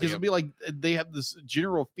when because it'd be like they have this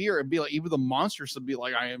general fear. It'd be like even the monsters would be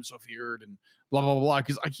like, "I am so feared," and blah blah blah.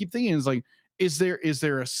 Because I keep thinking it's like. Is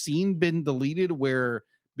there a scene been deleted where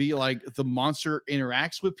be like the monster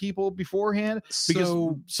interacts with people beforehand?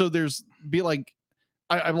 Because so there's be like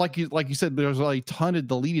I like you said, there's like a ton of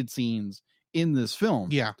deleted scenes in this film.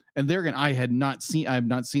 Yeah. And I have not seen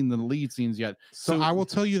the deleted scenes yet. So I will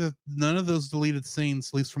tell you that none of those deleted scenes,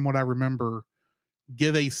 at least from what I remember,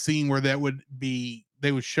 give a scene where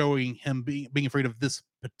they was showing him being afraid of this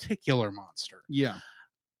particular monster. Yeah.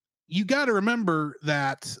 You got to remember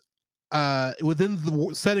that within the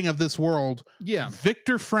setting of this world,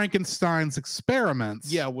 Victor Frankenstein's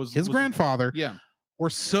experiments, was his grandfather, were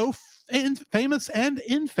so famous and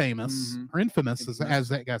infamous, or infamous as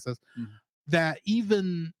that guy says, that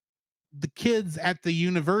even the kids at the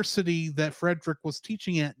university that Frederick was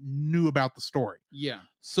teaching at knew about the story. Yeah.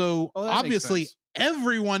 So obviously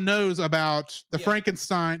everyone knows about the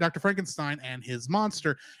Frankenstein, Dr. Frankenstein and his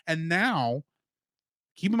monster. And now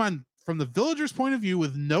keep in mind, from the villagers' point of view,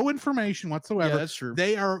 with no information whatsoever, that's true.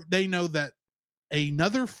 They know that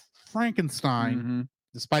another Frankenstein,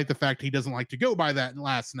 despite the fact he doesn't like to go by that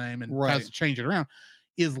last name and has to change it around,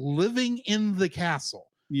 is living in the castle.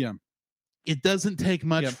 Yeah. It doesn't take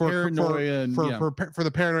much for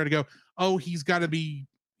the paranoia to go, oh, he's got to be,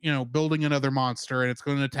 building another monster and it's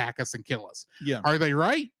going to attack us and kill us. Yeah. Are they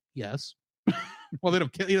right? Yes. Well,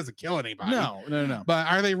 he doesn't kill anybody. No. But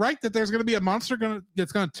are they right that there's going to be a monster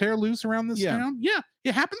that's going to tear loose around this town? Yeah,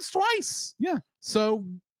 it happens twice. Yeah. So,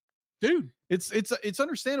 dude, it's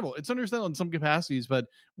understandable. It's understandable in some capacities, but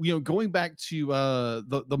going back to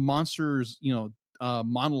the monsters,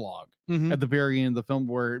 monologue at the very end of the film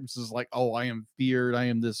where it's just like, oh, I am feared, I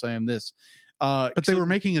am this, I am this. But they were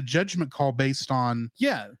making a judgment call based on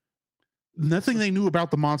nothing they knew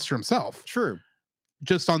about the monster himself. True.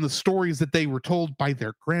 Just on the stories that they were told by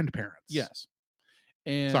their grandparents. Yes.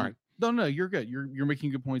 And sorry. No, you're good. You're making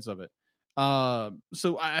good points of it.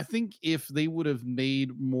 So I think if they would have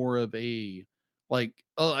made more of a like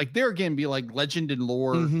there again be like legend and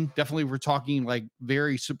lore, definitely we're talking like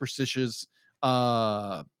very superstitious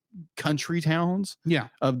country towns, Yeah.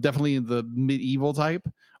 definitely the medieval type,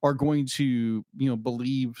 are going to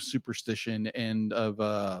believe superstition and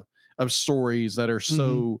of stories that are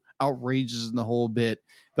so outrageous in the whole bit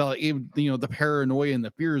that like, the paranoia and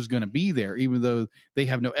the fear is going to be there, even though they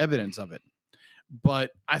have no evidence of it.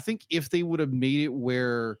 But I think if they would have made it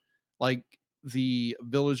where like the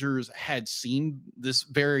villagers had seen this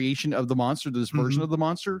variation of the monster, this version of the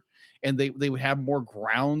monster, and they would have more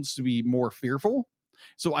grounds to be more fearful.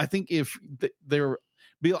 So I think if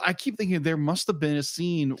I keep thinking there must have been a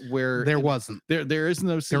scene where there wasn't. There is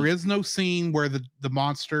no scene. There is no scene where the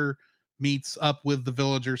monster meets up with the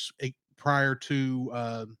villagers prior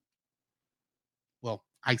to. Well,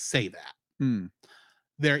 I say that.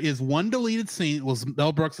 There is one deleted scene. It was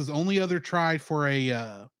Mel Brooks' only other try for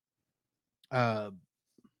a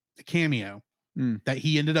cameo that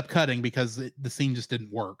he ended up cutting because the scene just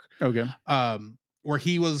didn't work. Okay. Where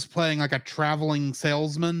he was playing like a traveling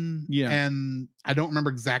salesman. Yeah. And I don't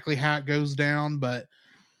remember exactly how it goes down, but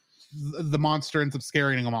the monster ends up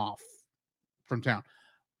scaring him off from town.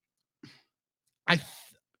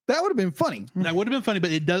 That would have been funny. That would have been funny,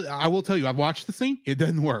 but it does. I will tell you, I've watched the scene. It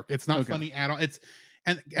doesn't work. It's not funny at all. It's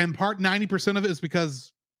and part 90% of it is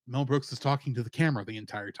because Mel Brooks is talking to the camera the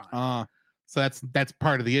entire time. So that's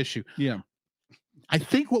part of the issue. Yeah. I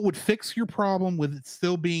think what would fix your problem with it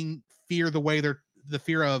still being fear the way the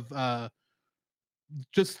fear of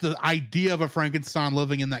just the idea of a Frankenstein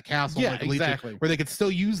living in that castle. Yeah, exactly. Where they could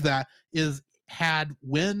still use that is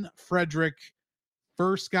when Frederick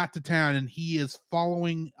first got to town and he is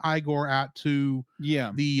following Igor out to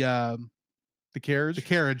the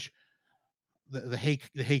carriage, the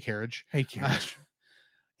hay carriage.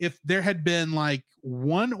 If there had been like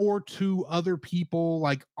one or two other people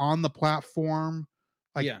like on the platform,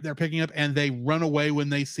 like they're picking up and they run away when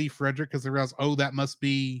they see Frederick because they realize, oh, that must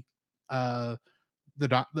be the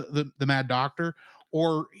mad doctor.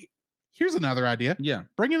 Or here's another idea. Yeah.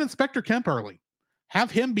 Bring in Inspector Kemp early.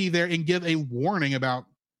 Have him be there and give a warning about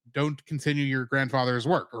don't continue your grandfather's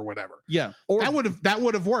work or whatever. Yeah. Or that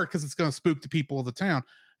would have worked because it's going to spook the people of the town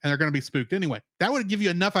and they're going to be spooked anyway. That would give you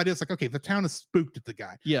enough ideas like, okay, the town is spooked at the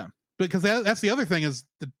guy. Yeah. Because that's the other thing is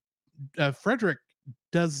that Frederick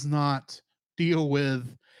does not deal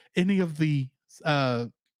with any of the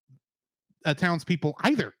townspeople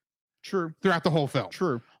either. True. Throughout the whole film.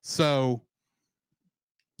 True. So,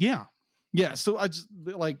 yeah. Yeah. So I just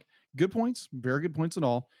like good points, very good points and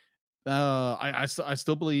all. I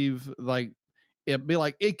still believe like it'd be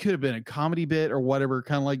like it could have been a comedy bit or whatever,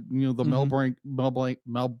 kind of like the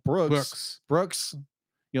Mel Brooks.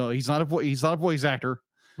 He's not a voice actor.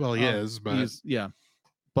 Well, he is, but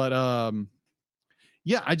I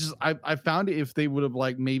found it if they would have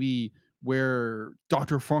like maybe where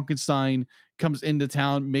Dr. Frankenstein comes into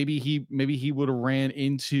town, maybe he would have ran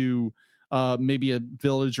into maybe a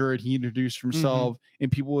villager and he introduced himself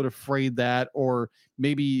and people would have afraid that, or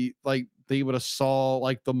maybe like they would have saw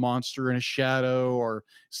like the monster in a shadow or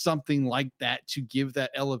something like that to give that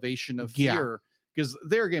elevation of fear. Because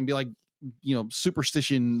there again, be like,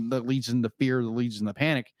 superstition that leads into fear, that leads into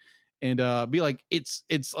panic, and be like, it's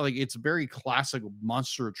very classic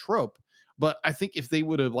monster trope. But I think if they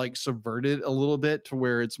would have like subverted a little bit to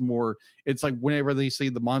where it's like whenever they say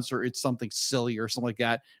the monster, it's something silly or something like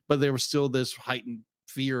that, but there was still this heightened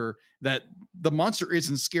fear that the monster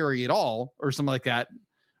isn't scary at all or something like that.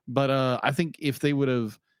 But I think if they would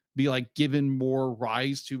have be like given more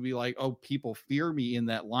rise to be like, oh, people fear me in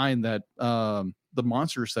that line that the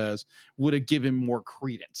monster says, would have given more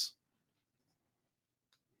credence.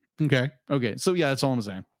 Okay. So yeah, that's all I'm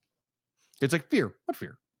saying. It's like fear. What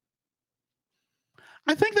fear?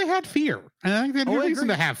 I think they had fear. And I think they had no reason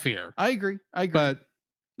to have fear. I agree. But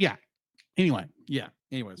yeah. Anyway. Yeah.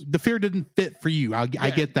 Anyways. The fear didn't fit for you. I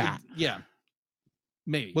get that.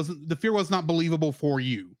 Maybe. The fear was not believable for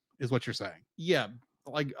you, is what you're saying. Yeah.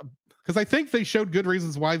 Like because I think they showed good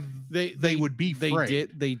reasons why they would be afraid.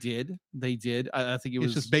 They did. I think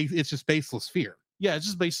it's just baseless fear. Yeah, it's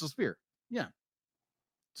just baseless fear. Yeah.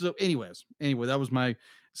 So anyway, that was my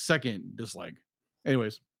second dislike.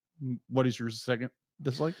 Anyways, what is your second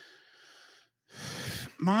dislike?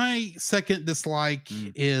 My second dislike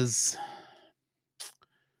is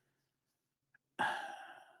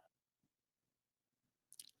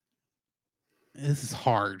this is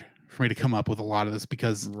hard for me to come up with a lot of this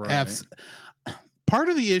because part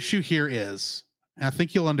of the issue here is, and I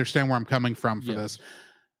think you'll understand where I'm coming from for this.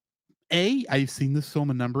 I've seen this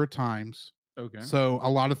film a number of times. Okay. So a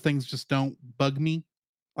lot of things just don't bug me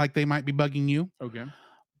like they might be bugging you. Okay.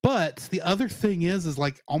 But the other thing is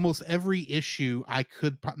like almost every issue I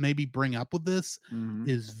could maybe bring up with this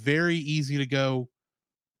is very easy to go,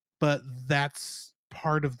 but that's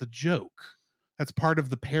part of the joke. That's part of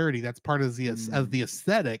the parody. That's part of the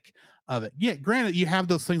aesthetic of it. Yeah, granted, you have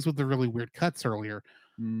those things with the really weird cuts earlier,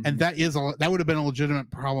 and that would have been a legitimate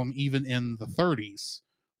problem even in the 30s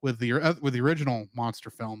with the original monster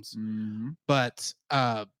films. But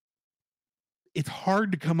it's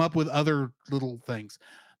hard to come up with other little things.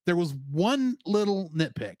 There was one little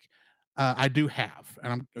nitpick I do have,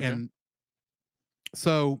 and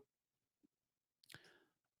so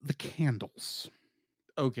the candles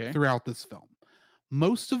throughout this film,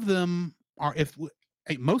 most of them are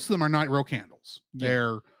not real candles.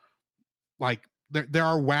 They're like there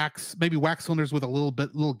are wax cylinders with a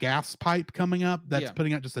little gas pipe coming up that's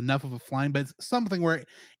putting out just enough of a flame, but it's something where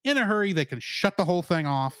in a hurry they can shut the whole thing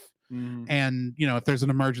off. And if there's an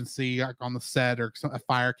emergency like on the set or a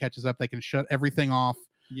fire catches up, they can shut everything off.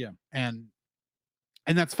 And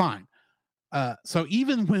that's fine. So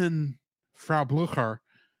even when Frau Blucher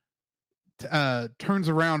turns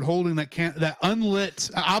around holding that unlit,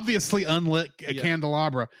 obviously unlit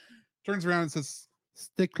candelabra, turns around and says,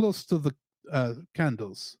 "Stay close to the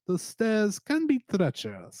candles. The stairs can be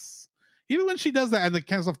treacherous." Even when she does that and the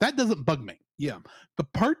candles off, that doesn't bug me. The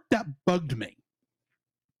part that bugged me,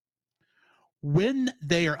 when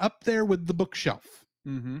they are up there with the bookshelf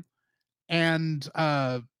and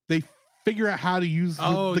they figure out how to use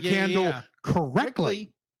the candle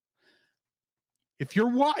correctly. If you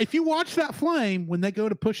watch that flame, when they go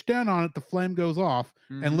to push down on it, the flame goes off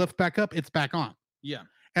and lift back up, it's back on.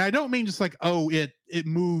 And I don't mean just like, it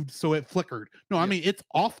moved so it flickered. No, I mean it's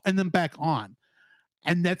off and then back on.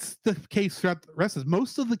 And that's the case throughout the rest of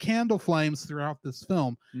most of the candle flames throughout this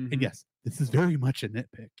film. And yes, this is very much a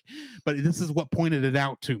nitpick, but this is what pointed it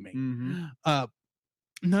out to me.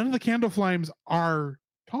 None of the candle flames are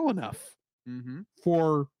tall enough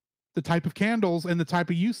for the type of candles and the type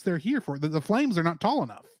of use they're here for. The flames are not tall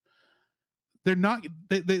enough. They're not,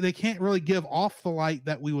 they can't really give off the light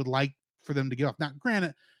that we would like for them to give off. Now,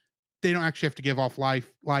 granted, they don't actually have to give off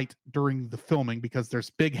light during the filming because there's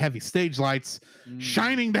big, heavy stage lights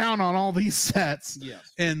shining down on all these sets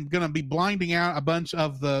and going to be blinding out a bunch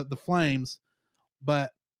of the flames.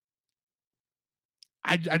 But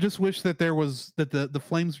I just wish that the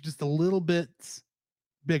flames were just a little bit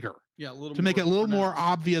bigger. A little to make it a little more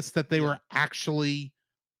obvious that they were actually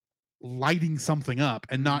lighting something up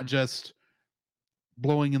and not just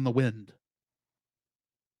blowing in the wind.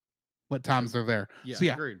 What times they're there.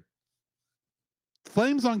 So agreed.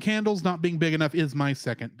 Flames on candles not being big enough is my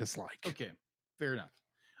second dislike. Okay, fair enough.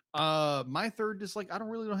 My third dislike, I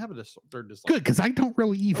don't have a third dislike. Good, because I don't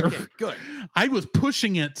really either. Okay, good. I was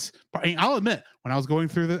pushing it. I'll admit, when I was going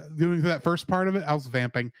through that first part of it, I was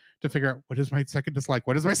vamping to figure out what is my second dislike.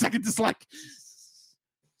 What is my second dislike?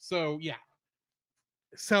 So yeah.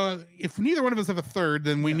 So if neither one of us have a third,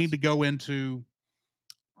 then we need to go into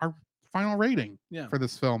our final rating for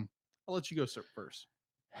this film. I'll let you go first.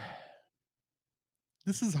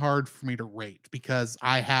 This is hard for me to rate because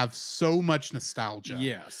I have so much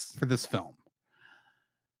nostalgia for this film.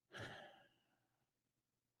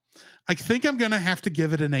 I think I'm going to have to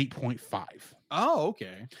give it an 8.5. Oh,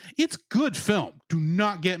 okay. It's good film. Do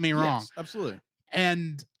not get me wrong. Yes, absolutely.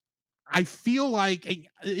 And I feel like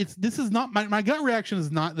this is not my gut reaction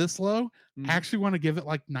is not this low. I actually want to give it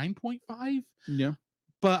like 9.5. Yeah.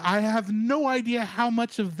 But I have no idea how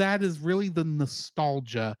much of that is really the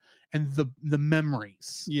nostalgia and the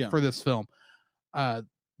memories for this film that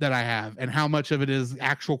I have, and how much of it is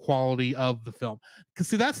actual quality of the film. Because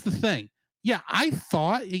see, that's the thing. Yeah, I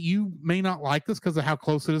thought you may not like this because of how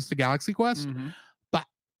close it is to Galaxy Quest, but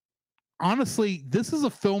honestly, this is a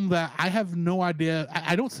film that I have no idea.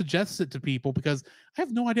 I don't suggest it to people because I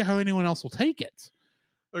have no idea how anyone else will take it.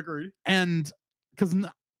 Agreed. And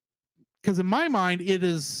because in my mind,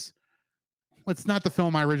 it's not the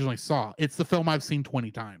film I originally saw. It's the film I've seen 20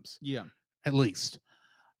 times. Yeah. At least.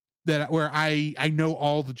 Where I know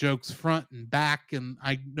all the jokes front and back, and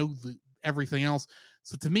I know everything else.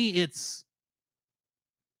 So to me,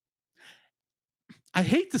 I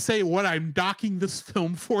hate to say what I'm docking this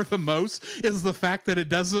film for the most is the fact that it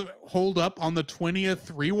doesn't hold up on the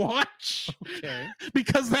 20th rewatch. Okay.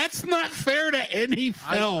 Because that's not fair to any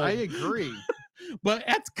film. I agree. But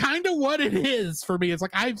that's kind of what it is for me. It's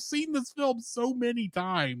like I've seen this film so many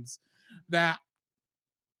times that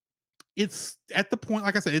it's at the point,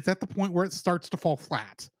 like I said, it's at the point where it starts to fall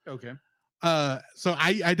flat. Okay. So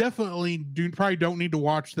I definitely probably don't need to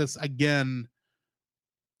watch this again,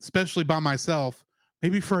 especially by myself,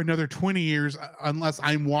 maybe for another 20 years, unless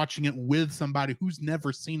I'm watching it with somebody who's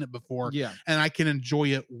never seen it before. Yeah. And I can enjoy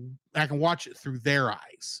it. I can watch it through their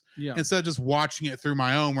eyes. Yeah. Instead of just watching it through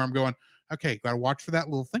my own, where I'm going, Okay, gotta watch for that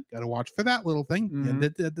little thing. Gotta watch for that little thing.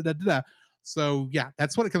 Mhm. So yeah,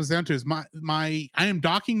 that's what it comes down to. Is my I am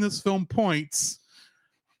docking this film points.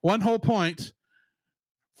 One whole point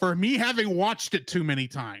for me having watched it too many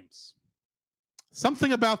times.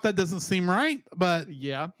 Something about that doesn't seem right, but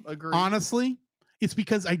Yeah, agree. honestly, it's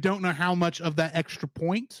because I don't know how much of that extra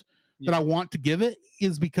point that I want to give it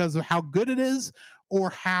is because of how good it is or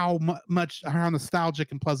how much how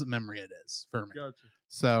nostalgic and pleasant memory it is for me. Gotcha.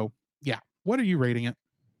 So yeah, what are you rating it?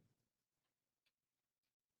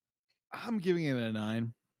 I'm giving it a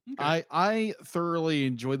 9. Okay. I thoroughly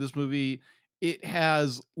enjoyed this movie. It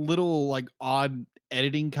has little like odd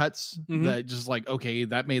editing cuts Mhm. that just like, okay,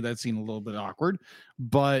 that made that scene a little bit awkward,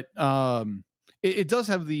 but it does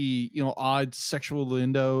have the, you know, odd sexual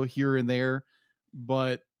innuendo here and there,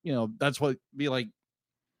 but you know, that's what be like,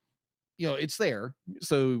 you know, it's there.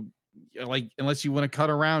 So like, unless you want to cut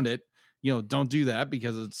around it, you know, don't do that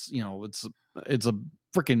because it's, you know, it's a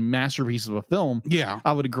freaking masterpiece of a film. Yeah.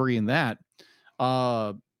 I would agree in that.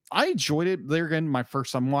 Uh, I enjoyed it. There again, my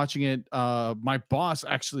first time watching it. My boss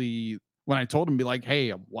actually, when I told him, be like,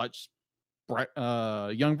 "Hey, I watched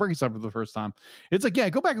Young Frankenstein for the first time." It's like, yeah,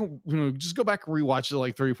 go back and, you know, just go back and rewatch it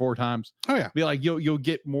like 3 or 4 times. Oh yeah. Be like, you'll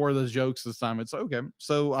get more of those jokes this time. It's okay.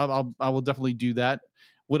 So I will definitely do that.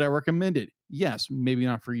 Would I recommend it? Yes, maybe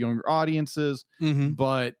not for younger audiences, Mhm.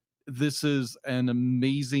 but this is an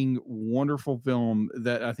amazing, wonderful film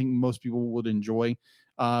that I think most people would enjoy.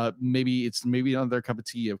 Maybe it's not their cup of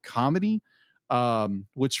tea of comedy,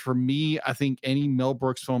 which for me, I think any Mel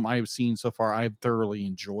Brooks film I have seen so far, I've thoroughly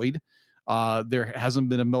enjoyed. There hasn't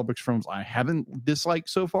been a Mel Brooks film I haven't disliked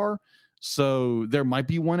so far. So there might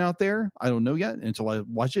be one out there. I don't know yet. Until I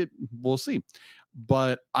watch it, we'll see.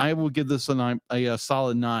 But I will give this a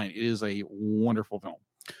solid 9. It is a wonderful film.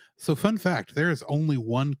 So fun fact, there is only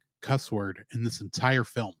one cuss word in this entire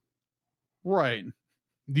film. Right.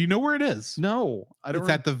 Do you know where it is? No, I don't.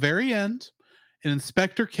 It's at the very end, and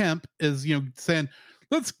Inspector Kemp is, you know, saying,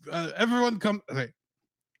 "Let's everyone come." Okay.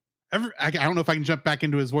 I don't know if I can jump back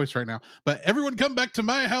into his voice right now, but everyone come back to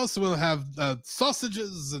my house. We'll have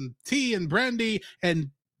sausages and tea and brandy.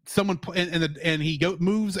 And someone and he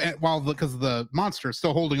moves while because the monster is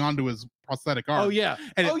still holding on to his prosthetic arm. Oh yeah,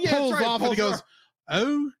 and it pulls right, off, and he goes,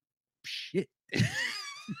 "Oh shit."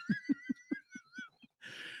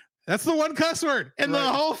 That's the one cuss word in the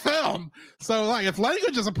whole film. So, like, if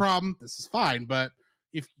language is a problem, this is fine. But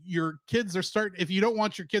if your kids are if you don't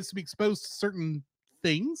want your kids to be exposed to certain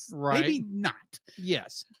things, maybe not.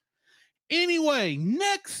 Yes. Anyway,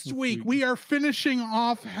 next week we are finishing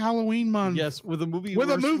off Halloween month. Yes, with a movie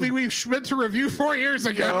we meant to review 4 years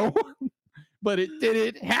ago. But it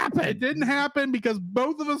didn't happen. It didn't happen because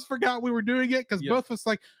both of us forgot we were doing it because both of us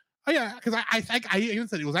like, oh yeah, because I think I even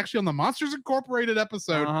said it was actually on the Monsters Incorporated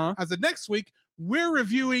episode. I said next week we're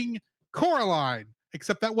reviewing Coraline,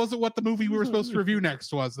 except that wasn't what the movie we were supposed to review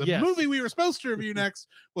next was. The movie we were supposed to review next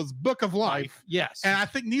was Book of Life. Yes, and I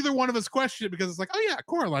think neither one of us questioned it because it's like, oh yeah,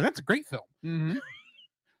 Coraline, that's a great film. Mm-hmm.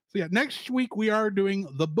 So yeah, next week we are doing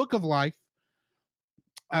the Book of Life,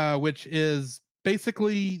 which is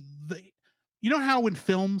basically you know how when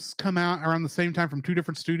films come out around the same time from two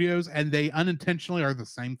different studios and they unintentionally are the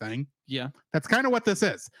same thing? Yeah. That's kind of what this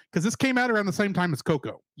is, because this came out around the same time as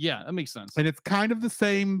Coco. Yeah, that makes sense. And it's kind of the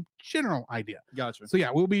same general idea. Gotcha. So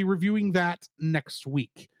yeah, we'll be reviewing that next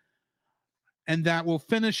week. And that will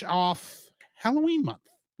finish off Halloween month.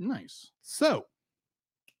 Nice. So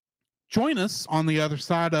join us on the other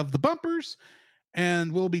side of the bumpers,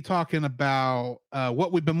 and we'll be talking about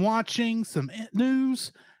what we've been watching, some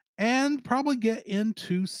news, and probably get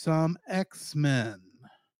into some X-Men.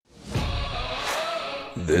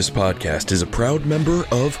 This podcast is a proud member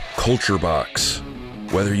of Culture Box.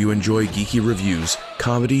 Whether you enjoy geeky reviews,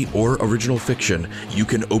 comedy, or original fiction, you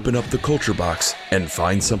can open up the Culture Box and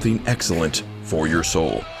find something excellent for your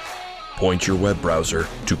soul. Point your web browser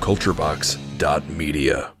to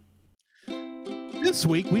culturebox.media. This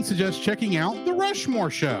week, we suggest checking out The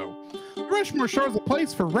Rushmore Show. The Rushmore Show is a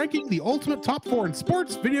place for ranking the ultimate top 4 in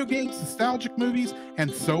sports, video games, nostalgic movies,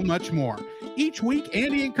 and so much more. Each week,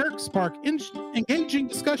 Andy and Kirk spark engaging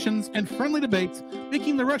discussions and friendly debates,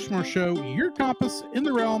 making The Rushmore Show your compass in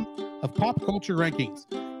the realm of pop culture rankings.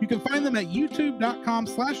 You can find them at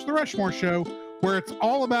youtube.com/The Rushmore Show, where it's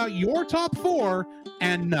all about your top 4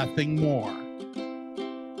 and nothing more.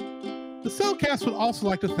 The Cellcast would also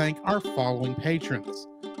like to thank our following patrons: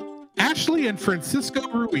 Ashley and Francisco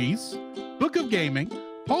Ruiz, Book of Gaming,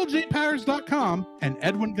 PaulJPowers.com, and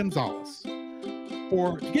Edwin Gonzalez.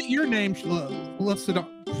 To get your name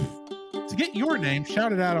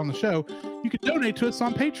shouted out on the show, you can donate to us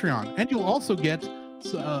on Patreon, and you'll also get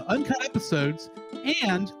uncut episodes,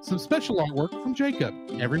 and some special artwork from Jacob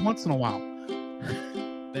every once in a while.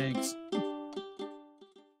 Thanks.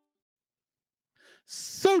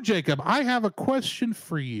 So, Jacob, I have a question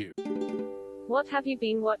for you. What have you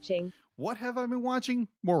been watching? What have I been watching?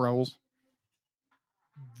 More Rebels.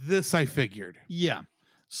 This I figured. Yeah.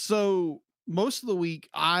 So most of the week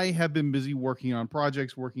I have been busy working on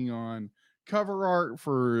projects, working on cover art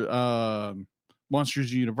for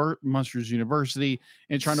Monsters University,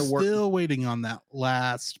 and trying to work. Still waiting on that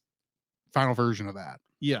last final version of that.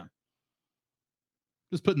 Yeah.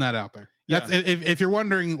 Just putting that out there. Yeah. That's if you're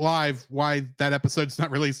wondering live why that episode's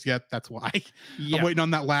not released yet, that's why. Yeah. I'm waiting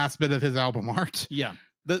on that last bit of his album art. Yeah.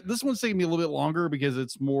 This one's taking me a little bit longer because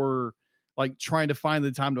it's more like trying to find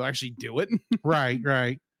the time to actually do it.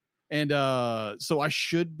 Right. And so I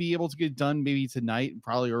should be able to get it done maybe tonight,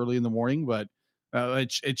 probably early in the morning, but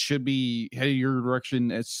it should be headed your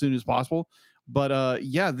direction as soon as possible. But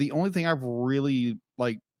yeah, the only thing I've really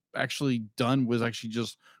like actually done was actually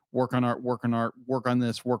just work on art, work on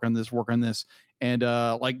this. And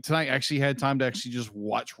like tonight I actually had time to actually just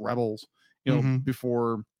watch Rebels,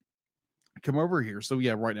 before I come over here. So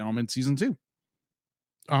yeah, right now I'm in season 2.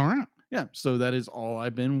 All right. Yeah. So that is all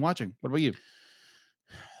I've been watching. What about you?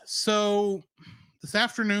 So this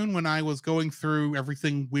afternoon, when I was going through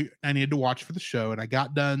everything I needed to watch for the show, and I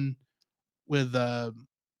got done with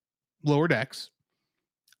Lower Decks,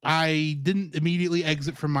 I didn't immediately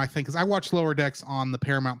exit from my thing because I watched Lower Decks on the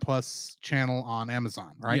Paramount Plus channel on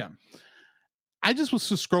Amazon, right? Yeah. I just was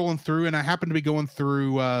just scrolling through, and I happened to be going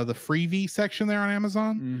through the freebie section there on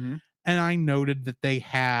Amazon, Mm-hmm. and I noted that they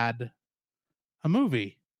had a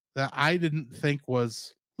movie that I didn't think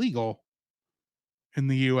was legal in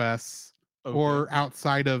the US or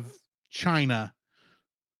outside of China,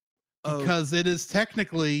 because it is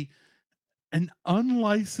technically an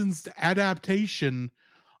unlicensed adaptation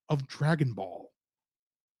of Dragon Ball.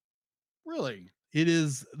 Really? It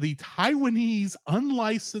is the Taiwanese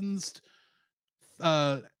unlicensed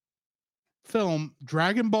film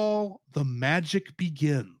Dragon Ball The Magic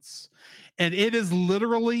Begins. And it is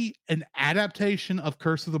literally an adaptation of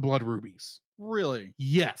Curse of the Blood Rubies. Really?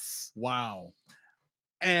 Yes. Wow.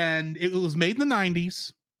 And it was made in the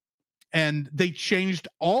 90s, and they changed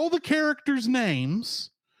all the characters'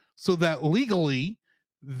 names so that legally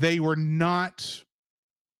they were not,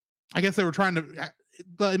 I guess they were trying to,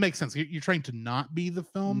 it makes sense. You're trying to not be the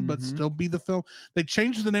film, but still be the film. They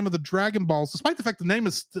changed the name of the Dragon Balls, despite the fact the name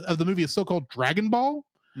of the movie is still called Dragon Ball.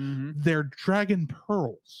 They're Dragon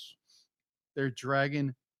Pearls. They're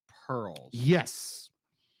Dragon Pearls. Yes.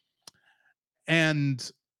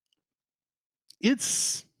 And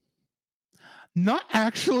it's not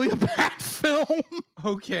actually a bad film.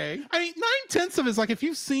 Okay. I mean, 9/10 of it is like, if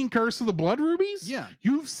you've seen Curse of the Blood Rubies, Yeah.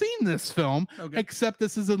 you've seen this film, except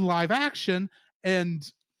this is in live action,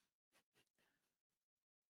 and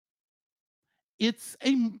it's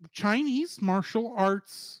a Chinese martial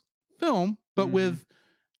arts film, but with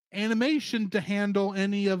animation to handle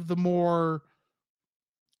any of the more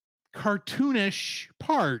cartoonish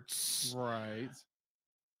parts. Right.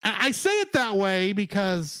 I say it that way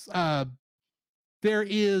because there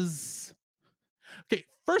is. Okay,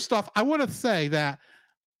 first off, I want to say that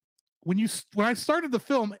when I started the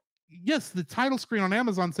film, yes, the title screen on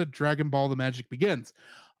Amazon said Dragon Ball: The Magic Begins,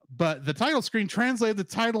 but the title screen translated the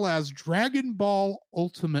title as Dragon Ball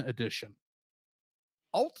Ultimate Edition.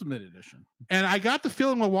 Ultimate Edition. And I got the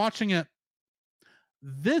feeling while watching it,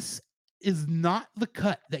 this is not the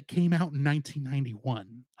cut that came out in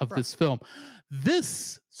 1991 of this film.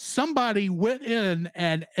 Somebody went in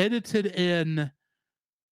and edited in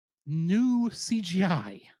new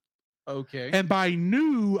CGI. Okay. And by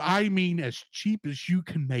new, I mean as cheap as you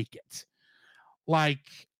can make it.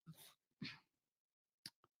 Like,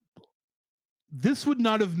 this would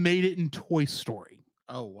not have made it in Toy Story.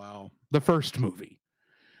 Oh, wow. The first movie.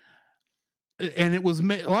 And it was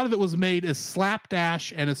a lot of it was made as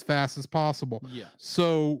slapdash and as fast as possible. Yeah.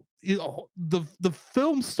 So the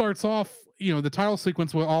film starts off, the title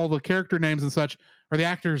sequence with all the character names and such, or the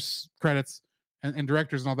actors' credits and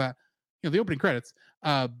directors and all that, the opening credits.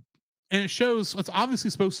 And it shows it's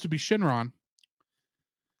obviously supposed to be Shenron,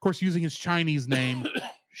 of course, using his Chinese name,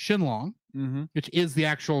 Shenlong, which is the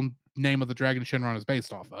actual name of the dragon Shenron is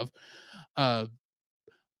based off of.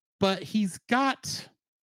 But he's got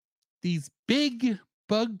these big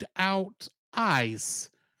bugged out eyes,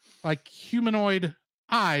 like humanoid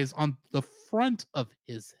eyes on the front of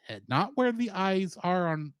his head, not where the eyes are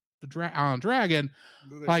on the dragon,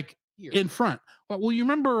 like here in front. Well, you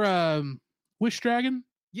remember Wish Dragon?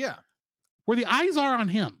 Yeah. Where the eyes are on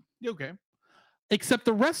him. Okay. except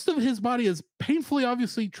the rest of his body is painfully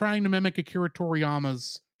obviously trying to mimic Akira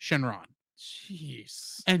Toriyama's Shenron.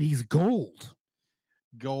 Jeez. And he's gold.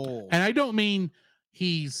 Gold. And I don't mean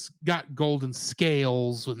he's got golden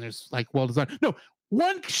scales when there's like well designed. No,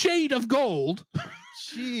 one shade of gold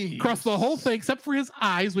across the whole thing, except for his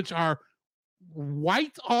eyes, which are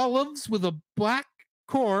white olives with a black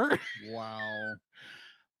core. Wow.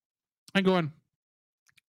 I'm going,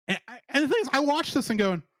 and the thing is, I watched this and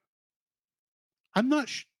going, I'm not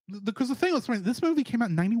because the thing was, this movie came out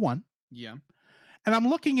in 91. Yeah. And I'm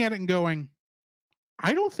looking at it and going,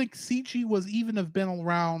 I don't think CG was even have been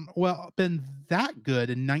that good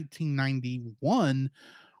in 1991,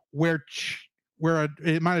 where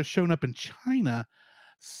it might have shown up in China.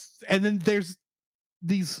 And then there's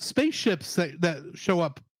these spaceships that show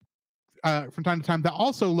up from time to time that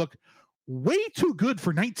also look way too good for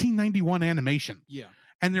 1991 animation. Yeah.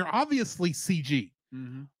 And they're obviously CG.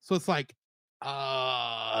 Mm-hmm. So it's like,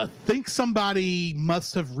 think somebody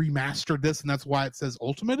must have remastered this, and that's why it says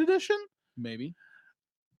Ultimate Edition. Maybe.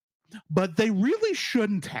 But they really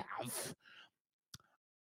shouldn't have.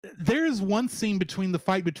 There's one scene between the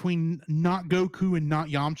fight between Not Goku and Not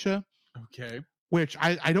Yamcha. Okay. Which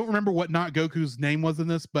I don't remember what Not Goku's name was in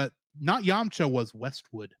this, but Not Yamcha was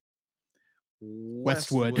Westwood.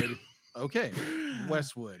 Okay.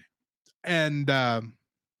 Westwood. And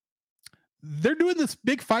they're doing this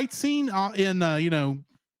big fight scene in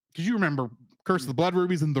because you remember Curse of the Blood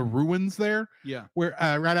Rubies and the ruins there. Yeah. Where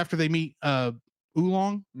right after they meet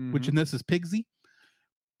Oolong, which in this is Pigsy.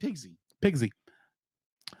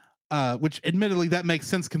 Which admittedly that makes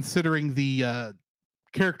sense considering the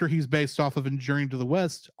character he's based off of in Journey to the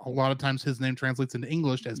West. A lot of times his name translates into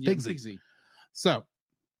English as Pigsy. So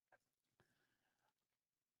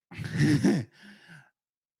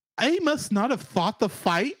I must not have thought the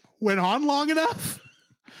fight went on long enough,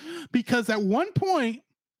 because at one point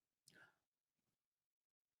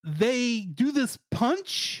they do this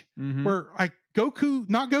punch where like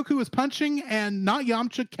Not Goku is punching and Not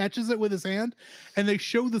Yamcha catches it with his hand, and they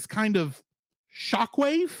show this kind of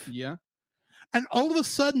shockwave. Yeah. And all of a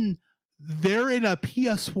sudden they're in a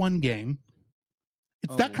PS1 game.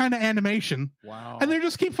 It's that kind of animation. Wow. And they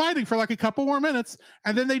just keep fighting for like a couple more minutes.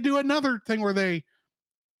 And then they do another thing where they,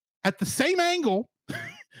 at the same angle,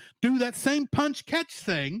 do that same punch catch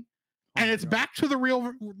thing. And it's back to the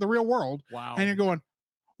real world. Wow. And you're going,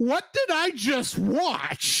 what did I just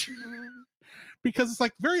watch? Because it's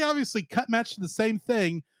like very obviously cut match to the same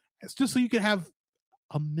thing. It's just so you can have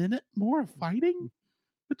a minute more of fighting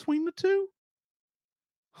between the two.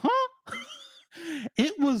 Huh?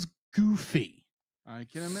 It was goofy. I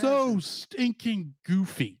can imagine. So stinking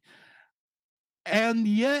goofy. And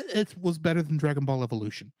yet it was better than Dragon Ball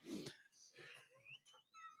Evolution.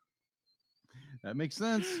 That makes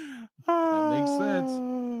sense. That makes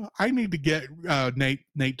sense. I need to get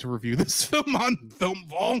Nate to review this film on Film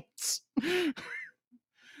Vaults.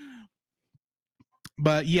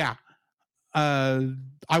 But yeah, I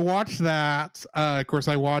watched that. Of course,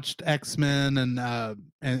 I watched X-Men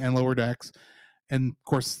and Lower Decks, and of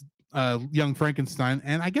course, Young Frankenstein.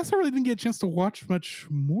 And I guess I really didn't get a chance to watch much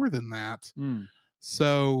more than that.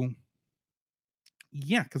 So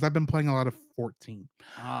yeah, because I've been playing a lot of 14.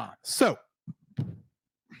 So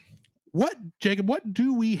Jacob, what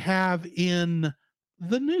do we have in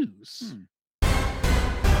the news?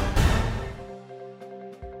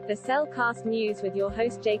 The Cellcast News with your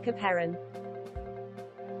host Jacob Heron.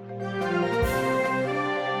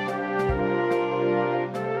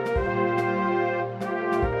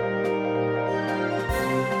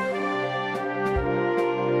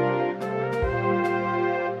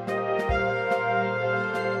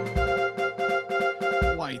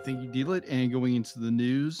 Thank you, Dealit. And going into the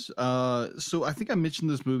news, so I think I mentioned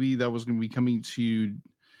this movie that was going to be coming to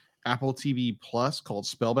Apple TV Plus called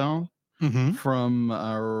Spellbound from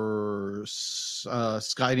our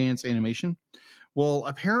Skydance Animation. Well,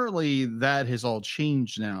 apparently that has all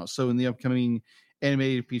changed now. So in the upcoming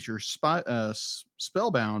animated feature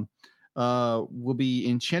Spellbound will be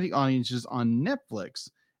enchanting audiences on Netflix,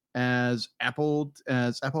 as Apple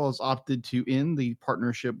has opted to end the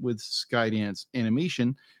partnership with Skydance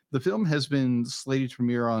Animation. The film has been slated to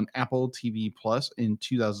premiere on Apple TV Plus in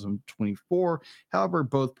 2024. However,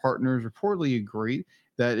 both partners reportedly agreed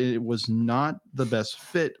that it was not the best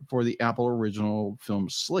fit for the Apple original film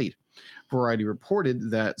slate. Variety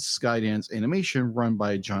reported that Skydance Animation, run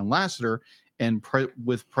by John Lasseter and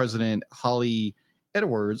with President Holly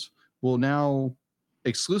Edwards, will now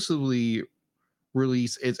exclusively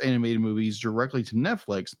release its animated movies directly to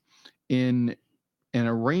Netflix in an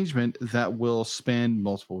arrangement that will span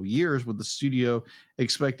multiple years, with the studio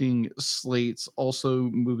expecting slates also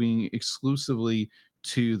moving exclusively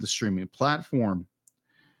to the streaming platform.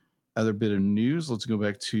 Other bit of news, let's go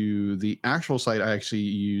back to the actual site I actually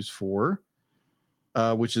use for,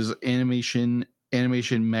 which is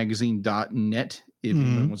animationmagazine.net. If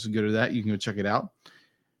anyone wants to go to that, you can go check it out.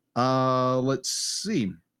 Let's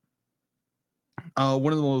see.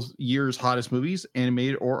 One of the most year's hottest movies,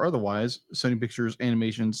 animated or otherwise, Sony Pictures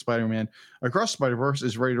Animation Spider-Man Across Spider-Verse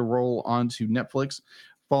is ready to roll onto Netflix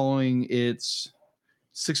following its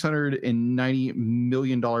 $690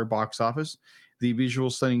 million box office. The visual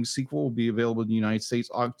stunning sequel will be available in the United States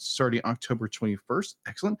starting October 21st.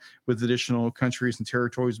 Excellent. With additional countries and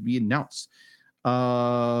territories to be announced.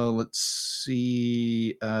 Let's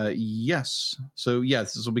see. Yes. So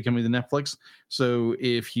yes, this will be coming to Netflix. So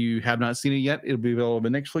if you have not seen it yet, it'll be available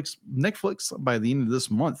on Netflix by the end of this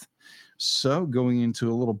month. So going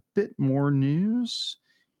into a little bit more news.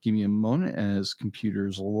 Give me a moment as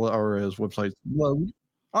computers or as websites load.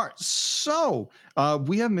 All right. So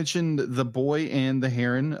we have mentioned The Boy and the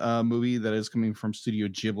Heron movie that is coming from Studio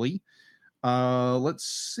Ghibli. Let's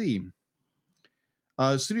see.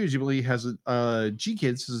 Studio Ghibli has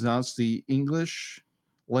G-Kids has announced the English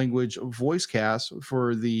language voice cast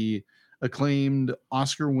for the acclaimed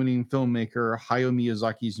Oscar-winning filmmaker Hayao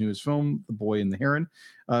Miyazaki's newest film, The Boy and the Heron,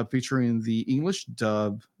 featuring the English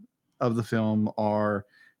dub of the film are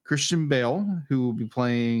Christian Bale, who will be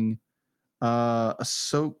playing I'm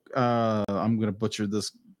going to butcher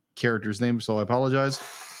this character's name, so I apologize.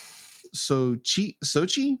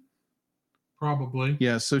 Sochi? Probably.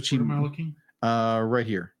 Yeah, Sochi. Where am I looking? Right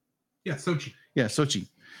here. Yeah, Sochi. Yeah, Sochi.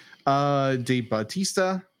 Dave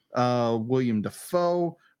Bautista, William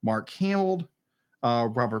Dafoe, Mark Hamill,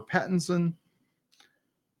 Robert Pattinson,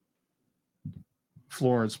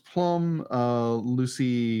 Florence Plum,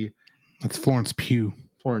 Lucy. That's Florence Pugh.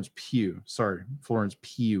 Florence Pugh.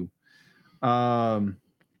 And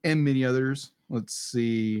many others. Let's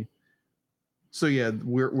see. So yeah,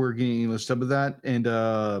 we're getting English dub of that, and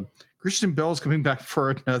Christian Bale is coming back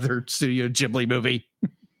for another Studio Ghibli movie.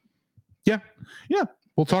 Yeah.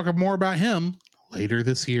 We'll talk more about him later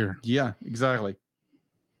this year. Yeah, exactly.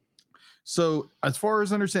 So as far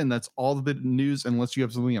as I understand, that's all the bit of news, unless you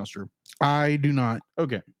have something else, Drew. I do not.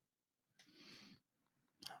 Okay.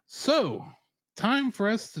 So, time for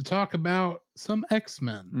us to talk about some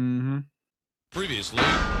X-Men. Mm-hmm. Previously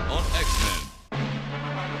on X-Men.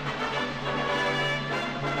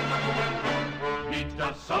 Meet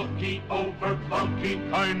the sulky, over-bulky,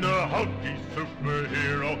 kinda hulky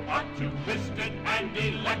superhero. A two-fisted and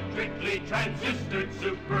electrically transistored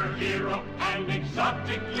superhero. An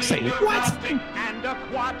exotically erotic and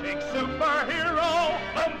aquatic superhero.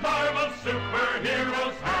 The Marvel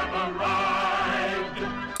superheroes have arrived.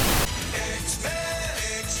 X-Men,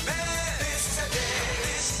 X-Men, it's the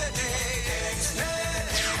day, X-Men,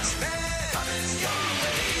 coming your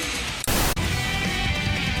way.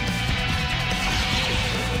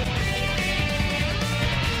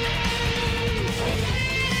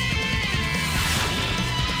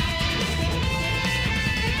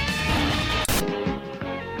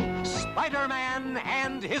 Spider-Man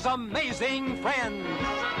and his amazing friends,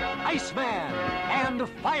 Iceman and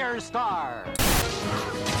Firestar.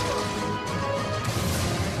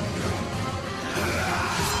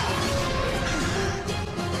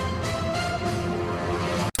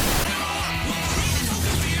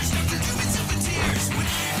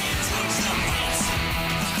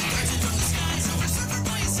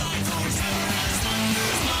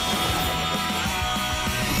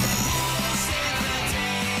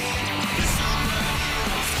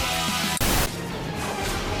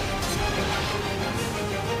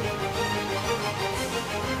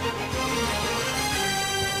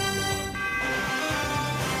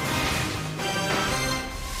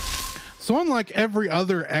 So unlike every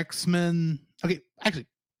other X-Men, okay, actually,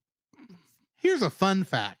 here's a fun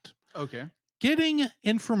fact. Okay. Getting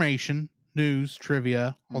information, news,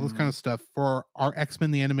 trivia, all this kind of stuff for our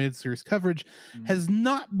X-Men the Animated Series coverage has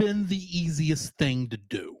not been the easiest thing to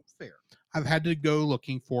do. Fair. I've had to go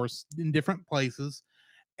looking for in different places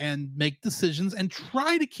and make decisions and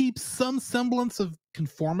try to keep some semblance of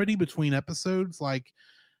conformity between episodes, like,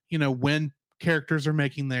 you know, when characters are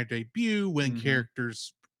making their debut, when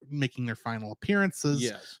characters making their final appearances,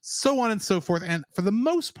 Yes. so on and so forth. And for the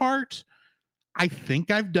most part, I think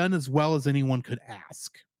I've done as well as anyone could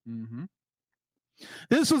ask. Mm-hmm.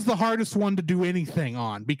 This was the hardest one to do anything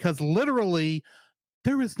on because literally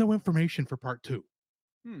there is no information for part 2.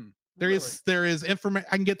 There is information.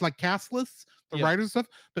 I can get like cast lists, the writers stuff,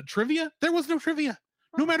 but trivia, there was no trivia.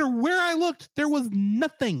 No matter where I looked, there was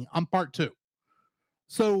nothing on part 2.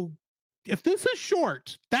 So if this is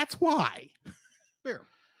short, that's why. Fair.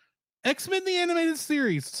 X-Men the Animated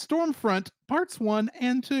Series, Stormfront, Parts 1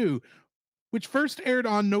 and 2, which first aired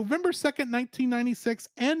on November 2nd, 1996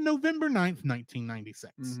 and November 9th,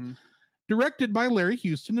 1996. Mm-hmm. Directed by Larry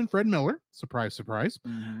Houston and Fred Miller, surprise, surprise,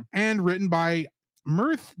 Mm-hmm. and written by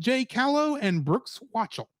Mirth J. Callow and Brooks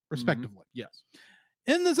Watchell, respectively. Yes.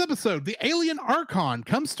 In this episode, the alien Archon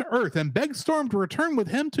comes to Earth and begs Storm to return with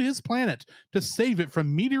him to his planet to save it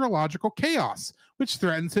from meteorological chaos, which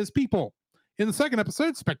threatens his people. In the second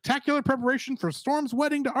episode, spectacular preparation for Storm's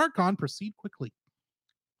wedding to Archon proceed quickly.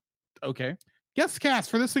 Okay. Guest cast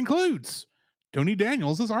for this includes Tony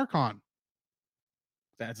Daniels as Archon.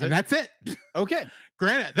 That's And it. that's it. Okay.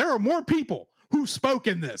 Granted, there are more people who spoke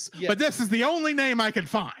in this, Yeah. but this is the only name I could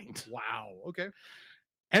find. Wow. Okay.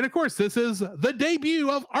 And of course, this is the debut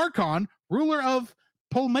of Archon, ruler of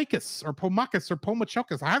Polmachus or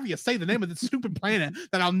Polmachokus, however you say the name of this stupid planet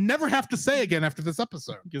that I'll never have to say again after this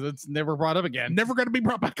episode. Because it's never brought up again. Never going to be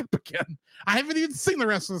brought back up again. I haven't even seen the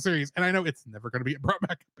rest of the series, and I know it's never going to be brought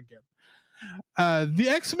back up again. The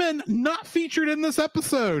X-Men not featured in this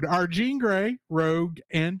episode are Jean Grey, Rogue,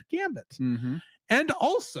 and Gambit. Mm-hmm. And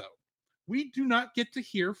also, we do not get to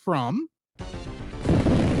hear from...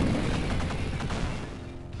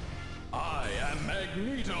 I am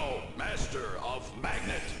Magneto, master of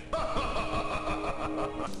magnet.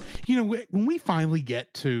 You know, when we finally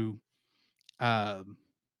get to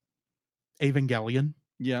Evangelion,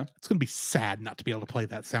 Yeah. it's going to be sad not to be able to play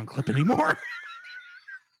that sound clip anymore.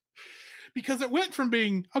 Because it went from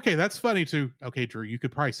being, okay, that's funny, to, okay, Drew, you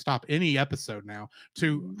could probably stop any episode now,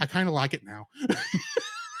 to, I kind of like it now.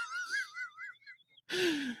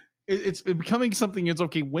 It's becoming something. It's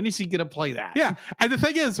okay. When is he going to play that? Yeah. And the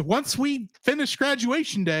thing is, once we finish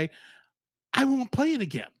graduation day, I won't play it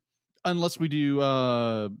again. Unless we do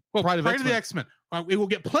Pride of the X-Men. It will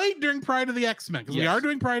get played during Pride of the X-Men, because we Yes. are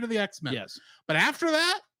doing Pride of the X-Men. Yes. But after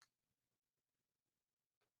that,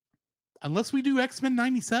 unless we do X-Men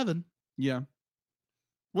 97, Yeah.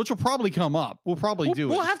 Which will probably come up. We'll probably do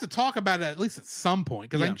we'll it. have to talk about it at least at some point,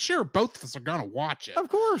 because Yeah. I'm sure both of us are going to watch it. Of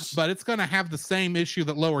course. But it's going to have the same issue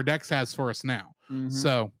that Lower Decks has for us now. Mhm.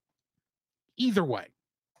 So, either way,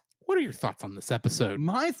 what are your thoughts on this episode?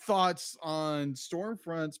 My thoughts on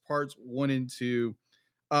Stormfront's parts 1 and 2.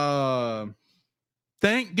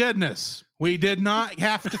 Thank goodness we did not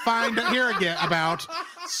have to find out here again about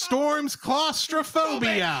Storm's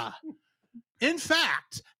claustrophobia. In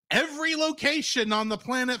fact, every location on the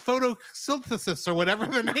planet photosynthesis, or whatever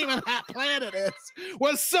the name of that planet is,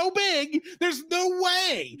 was so big, there's no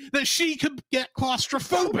way that she could get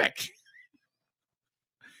claustrophobic.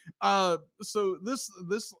 So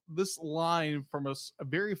this line from a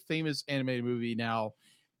very famous animated movie now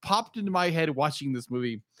popped into my head watching this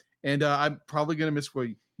movie, and I'm probably gonna misquote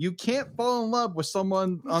you. You can't fall in love with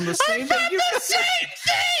someone on the same day. I thought the same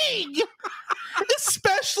thing,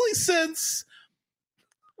 especially since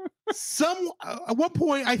at one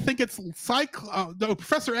point I think it's no,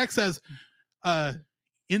 Professor X says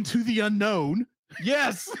into the unknown.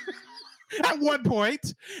 Yes. At one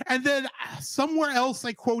point, and then somewhere else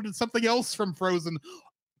I quoted something else from Frozen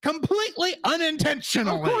completely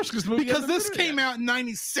unintentionally. Of course, because this came out in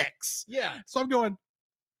 96. Yeah. So I'm going,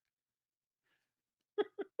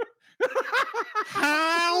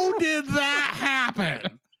 how did that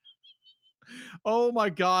happen? Oh my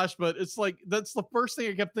gosh, but it's like that's the first thing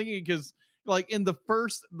I kept thinking, because like in the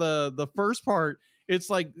first part, it's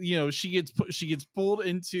like, you know, she gets pulled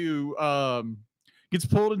into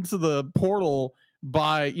the portal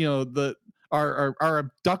by, you know, our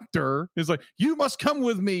abductor is like, you must come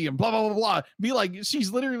with me, and blah blah blah blah. Be like, she's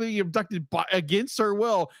literally abducted against her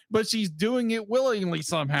will, but she's doing it willingly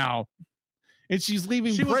somehow, and she's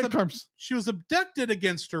leaving breadcrumbs. She was abducted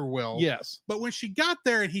against her will. Yes, but when she got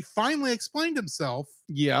there and he finally explained himself,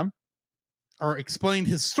 or explained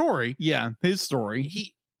his story, his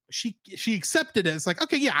story, she accepted it. It's like,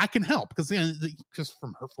 okay, yeah, I can help, because just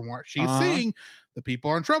from what she's seeing, the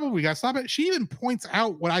people are in trouble. We got to stop it. She even points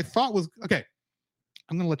out what I thought was, okay,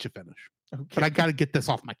 I'm going to let you finish, but I got to get this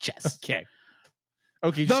off my chest. Okay.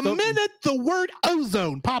 The minute the word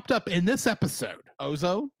ozone popped up in this episode,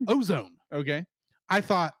 ozone, okay, I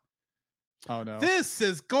thought, oh no, this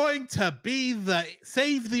is going to be the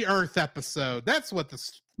Save the Earth episode. That's what the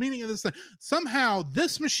meaning of this thing. Somehow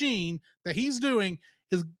this machine that he's doing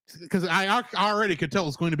is, because I already could tell it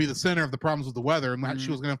was going to be the center of the problems with the weather, and that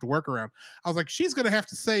she was going to have to work around. I was like, she's going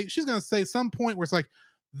to say some point where it's like,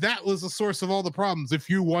 that was the source of all the problems. If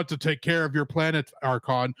you want to take care of your planet,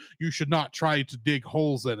 Archon, you should not try to dig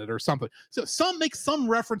holes in it or something. So some make some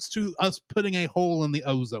reference to us putting a hole in the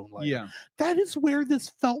ozone layer. Yeah. That is where this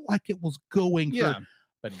felt like it was going Yeah. for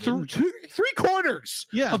But three quarters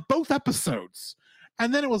of both episodes.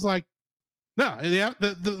 And then it was like, no,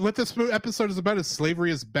 what this episode is about is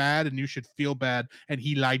slavery is bad and you should feel bad. And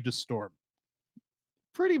he lied to Storm.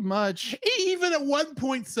 Pretty much. He even at one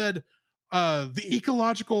point said, now that the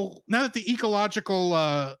ecological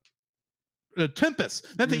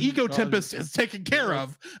tempest, that the eco tempest is taken care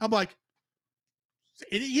of. I'm like,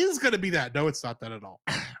 it is going to be that. No, it's not that at all.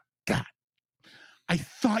 God, I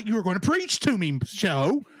thought you were going to preach to me,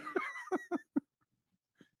 show.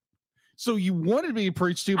 So you wanted me to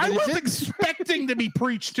preach to, but I was expecting to be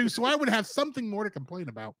preached to, so I would have something more to complain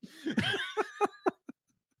about.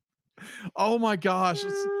 Oh my gosh.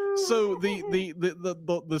 So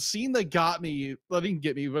the scene that got me, that didn't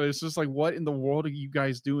get me, but it's just like, what in the world are you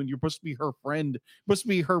guys doing? You're supposed to be her friend, supposed to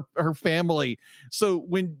be her family. So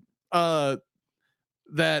when our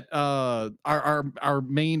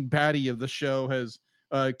main baddie of the show has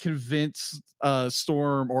convinced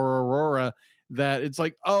Storm or Aurora that it's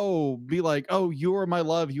like, oh, be like, oh, you're my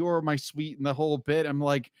love, you're my sweet, and the whole bit. I'm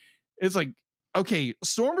like, it's like, okay,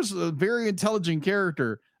 Storm is a very intelligent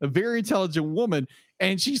character, a very intelligent woman,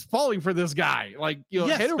 and she's falling for this guy, like,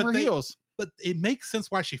 head over heels. But it makes sense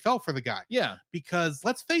why she fell for the guy. Yeah. Because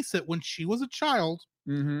let's face it, when she was a child,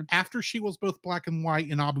 after she was both black and white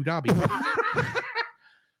in Abu Dhabi,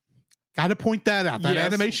 got to point that out. That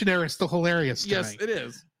animation era is still hilarious to me. It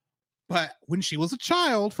is. But when she was a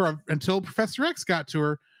child, until Professor X got to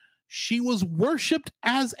her, she was worshipped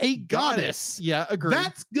as a goddess. Yeah, agreed.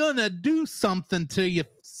 That's gonna do something to you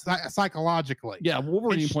psychologically. Yeah,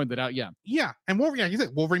 Wolverine pointed that out. Yeah, and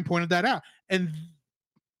Wolverine pointed that out. And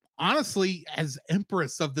honestly, as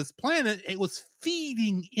Empress of this planet, it was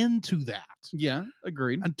feeding into that. Yeah,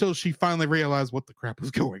 agreed. Until she finally realized what the crap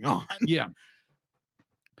was going on. Yeah.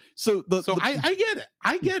 So I get it.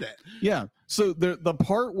 I get it. Yeah. So the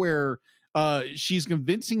part where she's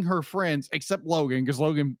convincing her friends, except Logan, because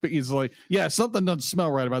Logan is like, yeah, something doesn't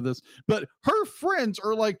smell right about this. But her friends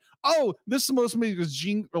are like, oh, this is the most amazing.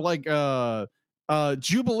 Jean, or like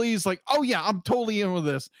Jubilee's like, oh yeah, I'm totally in with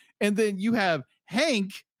this. And then you have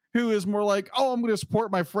Hank, who is more like, oh, I'm going to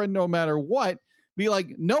support my friend no matter what. Be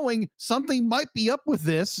like, knowing something might be up with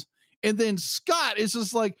this. And then Scott is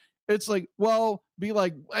just like, it's like, well, be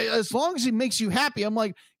like, as long as he makes you happy. I'm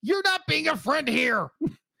like, you're not being a friend here.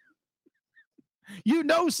 You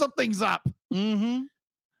know something's up.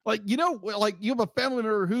 Like, like you have a family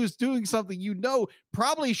member who's doing something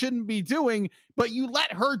probably shouldn't be doing, but you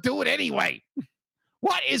let her do it anyway.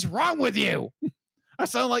 What is wrong with you? I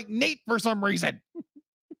sound like Nate for some reason.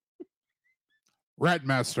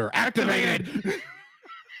 Ratmaster activated.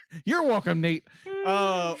 You're welcome, Nate.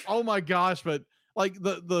 Oh my gosh, but like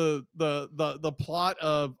the plot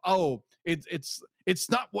of, oh, it's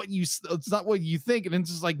not what you think, and it's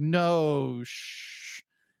just like, no,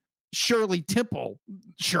 Shirley Temple,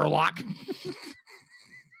 Sherlock.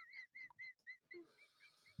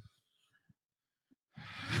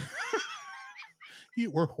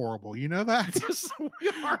 We're horrible, you know that? Yes, we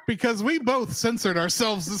are. Because we both censored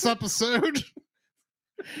ourselves this episode.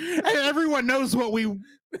 And everyone knows what we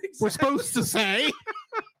were supposed to say.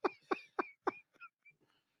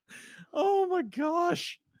 Oh my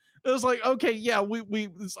gosh. It was like, okay, yeah,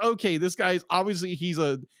 it's okay. This guy's obviously he's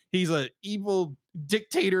a evil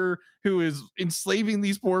dictator who is enslaving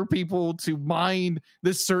these poor people to mine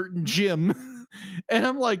this certain gem. And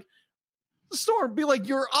I'm like, Storm, be like,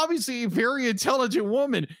 you're obviously a very intelligent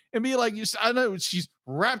woman, and be like, I know she's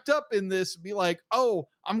wrapped up in this. Be like, oh,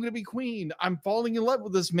 I'm gonna be queen. I'm falling in love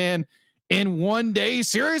with this man in one day.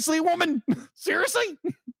 Seriously, woman? Seriously?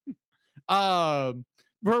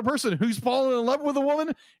 For a person who's fallen in love with a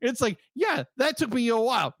woman, it's like, yeah, that took me a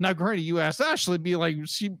while. Now, granted, you asked Ashley, be like,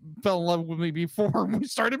 she fell in love with me before we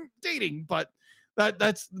started dating, but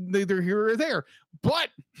that's neither here or there. But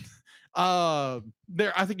I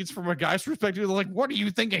think it's from a guy's perspective, like, what are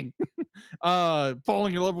you thinking?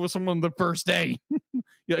 Falling in love with someone the first day.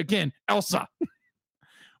 Yeah, again, Elsa.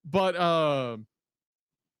 But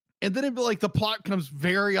and then it'd be like the plot comes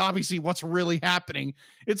very obviously what's really happening.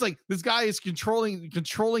 It's like this guy is controlling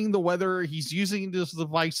the weather. He's using this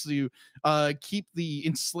device to keep the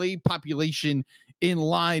enslaved population in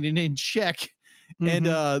line and in check. And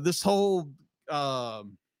this whole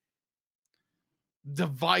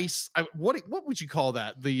device, what would you call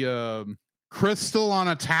that? The Crystal on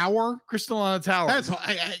a tower. Crystal on a tower.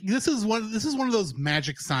 This is one of those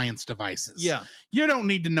magic science devices. Yeah. You don't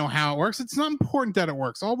need to know how it works. It's not important that it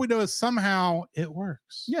works. All we know is somehow it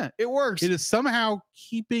works. Yeah, it works. It is somehow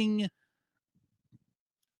keeping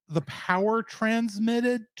the power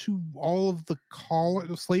transmitted to all of the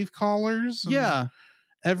slave collars. Yeah.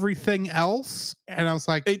 Everything else. And I was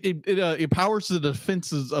like, it powers the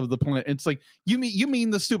defenses of the planet. It's like, you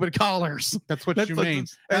mean the stupid collars. That's what you like mean.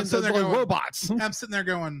 And so they're going, robots. I'm sitting there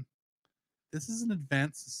going, this is an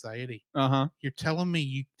advanced society. Uh-huh. You're telling me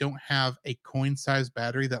you don't have a coin-sized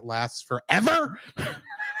battery that lasts forever?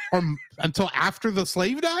 Or until after the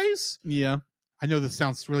slave dies? Yeah. I know this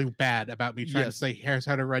sounds really bad about me trying to say, here's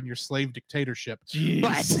how to run your slave dictatorship. Jeez.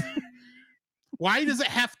 But why does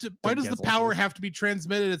the power have to be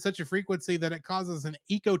transmitted at such a frequency that it causes an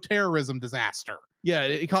eco-terrorism disaster? Yeah,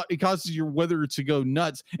 it causes your weather to go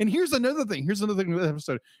nuts. And here's another thing with the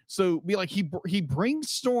episode. So be like, he brings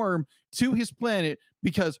Storm to his planet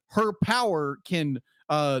because her power can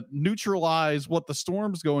neutralize what the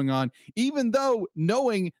storm's going on, even though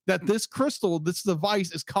knowing that this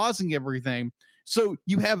device is causing everything. So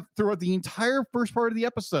you have throughout the entire first part of the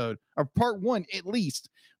episode, or part one at least,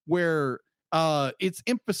 where it's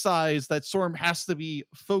emphasized that Storm has to be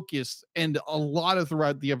focused, and a lot of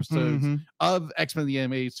throughout the episodes of X-Men the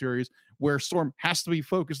animated series, where Storm has to be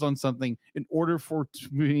focused on something in order to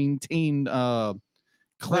maintain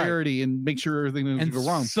clarity and make sure everything doesn't go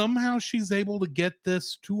wrong. Somehow she's able to get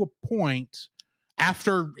this to a point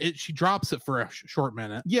after she drops it for a short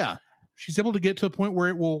minute. Yeah, she's able to get to a point where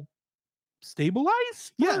it will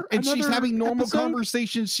stabilize. Yeah, and she's having normal episode.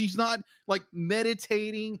 Conversations. She's not like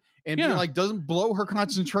meditating and like doesn't blow her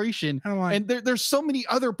concentration. And there's so many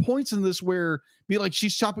other points in this where be like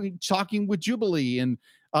she's talking with Jubilee and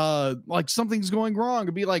like something's going wrong.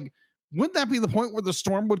 It'd be like, wouldn't that be the point where the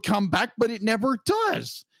storm would come back? But it never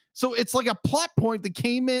does. So it's like a plot point that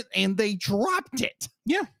came in and they dropped it.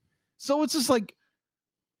 Yeah. So it's just like,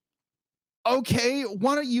 okay,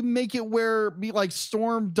 why don't you make it where be like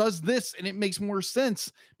Storm does this and it makes more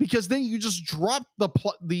sense, because then you just drop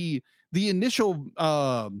the initial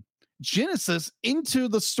genesis into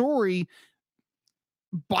the story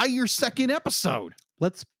by your second episode.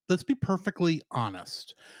 Let's be perfectly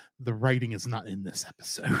honest. The writing is not in this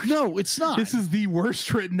episode. No, it's not. This is the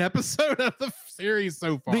worst written episode of the series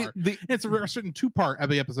so far. It's a written two-part of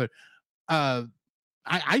the episode.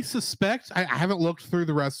 I suspect, I haven't looked through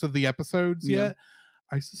the rest of the episodes yet.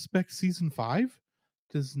 I suspect season 5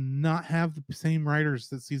 does not have the same writers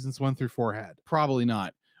that seasons 1 through 4 had. Probably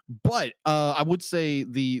not. But I would say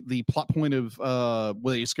the plot point of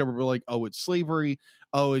where they discover like, oh, it's slavery.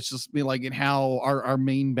 Oh, it's just be like, and how our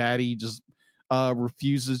main baddie just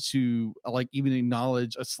refuses to like even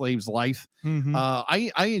acknowledge a slave's life.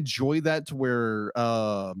 I enjoy that to where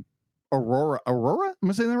Aurora, am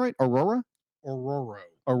I saying that right?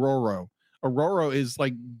 Aurora is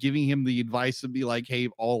like giving him the advice to be like, hey,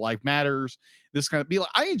 all life matters. This kind of be like,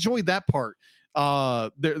 I enjoyed that part.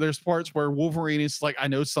 There's parts where Wolverine is like, I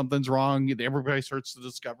know something's wrong, and everybody starts to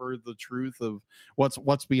discover the truth of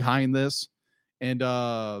what's behind this. And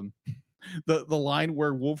the line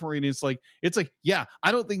where Wolverine is like, it's like, yeah,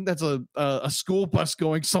 I don't think that's a school bus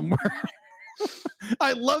going somewhere.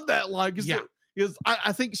 I love that line because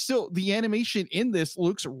I think still the animation in this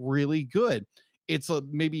looks really good. It's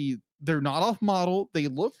maybe they're not off model, they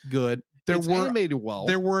look good. It's animated well.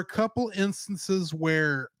 There were a couple instances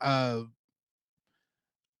where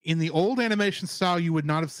in the old animation style you would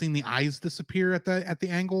not have seen the eyes disappear at the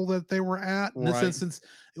angle that they were at. In this instance,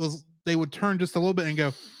 they would turn just a little bit and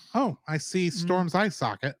go, oh, I see Storm's eye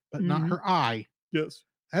socket, but not her eye. Yes.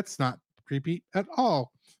 That's not creepy at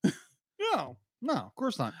all. No, of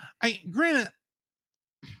course not. Granted,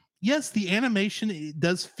 yes, the animation, it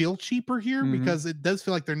does feel cheaper here because it does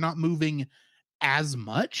feel like they're not moving as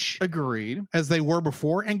much. Agreed. As they were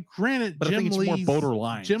before. And granted, but I think it's more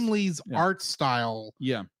borderline. Jim Lee's art style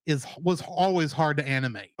was always hard to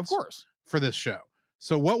animate. Of course. For this show.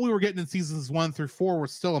 So what we were getting in seasons 1 through 4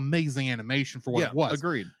 was still amazing animation for what it was.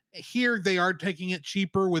 Agreed. Here they are taking it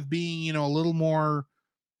cheaper with being, a little more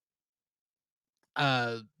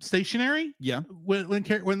stationary. Yeah.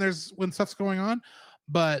 When stuff's going on.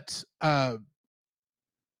 But I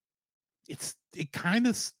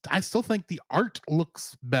still think the art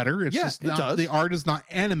looks better. It's just not, the art is not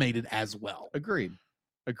animated as well. Agreed.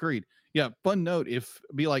 Yeah. Fun note. If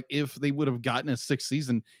they would have gotten a 6th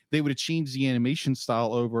season, they would have changed the animation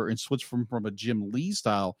style over and switched from a Jim Lee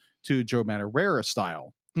style to a Joe Madureira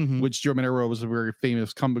style. which Joe Manero was a very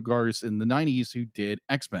famous comic book artist in the 90s who did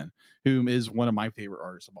X-Men, whom is one of my favorite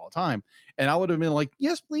artists of all time. And I would have been like,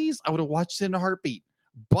 yes, please. I would have watched it in a heartbeat.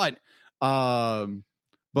 But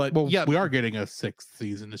yeah, we are getting a 6th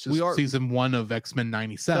season. It's just season 1 of X-Men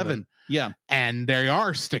 97. Yeah. And they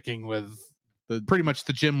are sticking with pretty much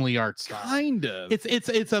the Jim Lee art style. Kind of.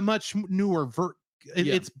 It's a much newer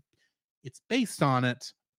it's based on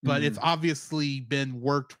it, but it's obviously been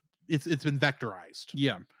worked. It's been vectorized.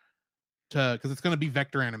 Yeah. Because it's going to be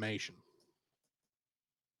vector animation.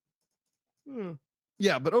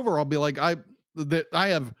 Yeah, but overall, I'll be like, I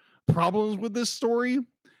have problems with this story.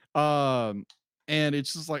 And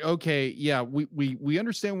it's just like, okay, yeah, we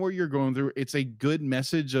understand what you're going through. It's a good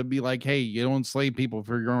message of be like, hey, you don't enslave people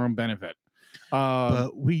for your own benefit.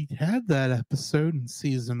 But we had that episode in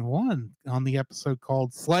season 1 on the episode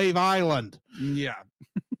called Slave Island. Yeah.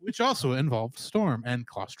 Which also involved Storm and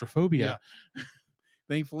claustrophobia. Yeah.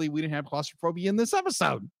 Thankfully, we didn't have claustrophobia in this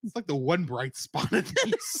episode. It's like the one bright spot of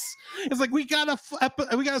this. It's like we got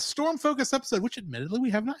a Storm focused episode, which admittedly we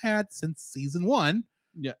have not had since season 1.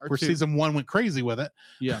 Yeah, where season 1 went crazy with it.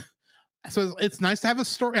 Yeah. So it's nice to have a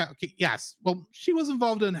story. Okay, yes. Well, she was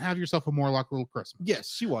involved in Have Yourself a Morlock Little Christmas.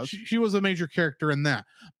 Yes, she was. She was a major character in that.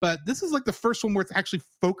 But this is like the first one where it's actually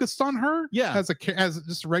focused on her. Yeah. As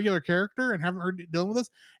just a regular character and haven't heard dealing with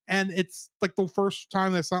this. And it's like the first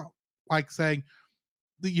time that's not like saying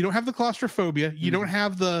you don't have the claustrophobia. You don't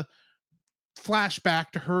have the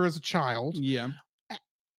flashback to her as a child. Yeah.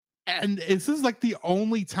 And this is like the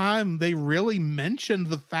only time they really mentioned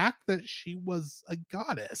the fact that she was a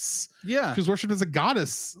goddess. Yeah. She was worshipped as a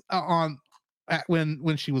goddess when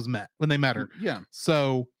they met her. Yeah.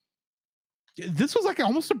 So this was like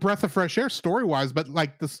almost a breath of fresh air story wise, but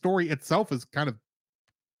like the story itself is kind of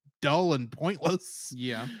dull and pointless.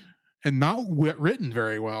 Yeah. And not written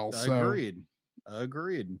very well.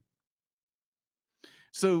 Agreed.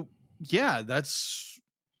 So yeah, that's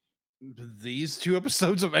these 2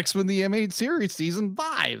 episodes of X-Men the Animated Series season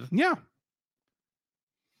 5. Yeah.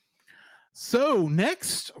 So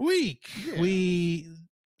next week we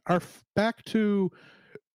are back to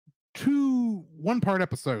 2 one-part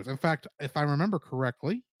episodes. In fact, if I remember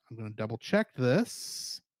correctly, I'm going to double check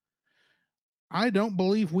this. I don't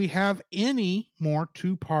believe we have any more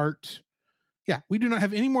 2-part. Yeah, we do not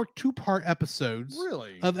have any more 2-part episodes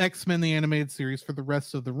of X-Men the Animated Series for the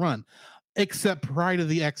rest of the run. Except Pride of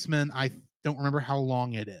the X-Men, I don't remember how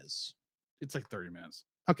long it is. It's like 30 minutes.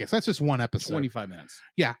 Okay, so that's just one episode. 25 minutes.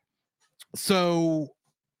 Yeah. So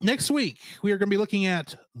next week, we are going to be looking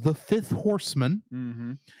at The Fifth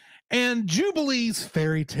Horseman and Jubilee's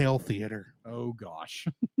Fairy Tale Theater. Oh, gosh.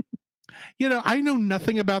 I know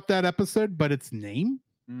nothing about that episode, but its name.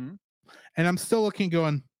 And I'm still looking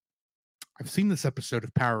going, I've seen this episode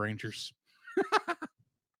of Power Rangers.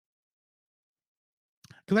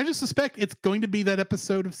 Because I just suspect it's going to be that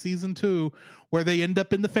episode of season 2 where they end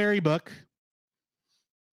up in the fairy book.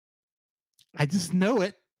 I just know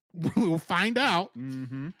it. We'll find out.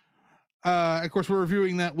 Of course, we're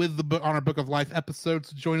reviewing that with the book on our Book of Life episode.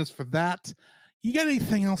 So join us for that. You got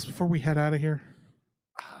anything else before we head out of here?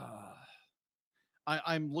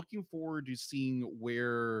 I'm looking forward to seeing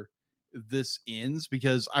where this ends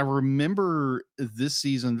because I remember this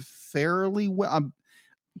season fairly well.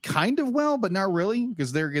 Kind of well, but not really,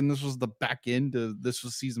 because there again, this was the back end of this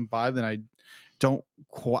was season 5, and I don't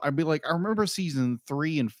quite. I'd be like, I remember season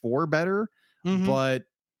 3 and 4 better, but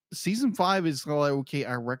season 5 is like, okay,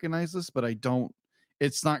 I recognize this, but I don't.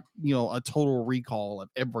 It's not a total recall of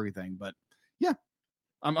everything, but yeah,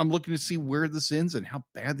 I'm looking to see where this ends and how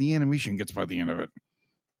bad the animation gets by the end of it.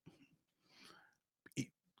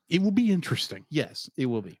 It will be interesting. Yes, it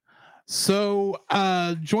will be. So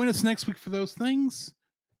join us next week for those things.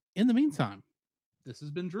 In the meantime, this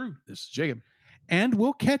has been Drew. This is Jacob. And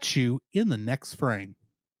we'll catch you in the next frame.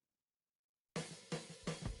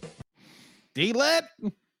 D-Let!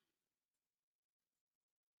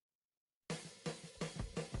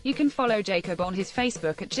 You can follow Jacob on his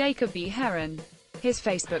Facebook at Jacob B. Heron. His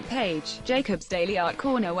Facebook page, Jacob's Daily Art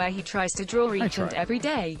Corner, where he tries to draw each and every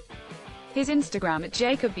day. His Instagram at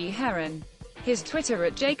Jacob B. Heron. His Twitter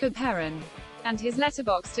at Jacob Heron. And his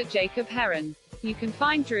Letterboxd at Jacob Heron. You can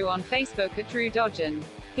find Drew on Facebook at Drew Dodgen.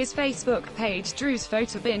 His Facebook page Drew's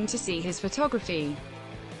Photo Bin to see his photography.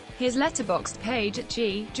 His Letterboxd page at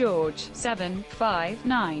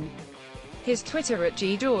GGeorge759. His Twitter at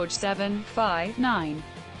GGeorge759.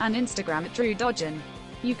 And Instagram at Drew Dodgen.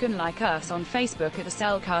 You can like us on Facebook at the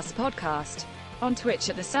Cellcast Podcast. On Twitch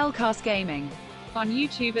at the Cellcast Gaming. On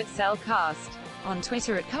YouTube at Cellcast. On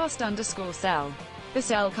Twitter at cast_cell. The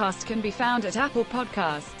Cellcast can be found at Apple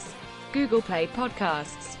Podcasts, Google Play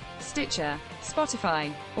Podcasts, Stitcher,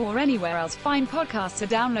 Spotify, or anywhere else fine podcasts are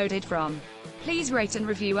downloaded from. Please rate and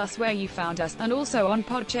review us where you found us, and also on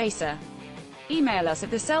Podchaser. Email us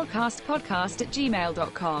at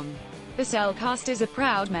thecellcastpodcast@gmail.com. The Cellcast is a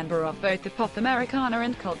proud member of both the Pop Americana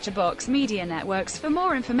and Culture Box media networks. For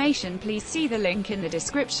more information, please see the link in the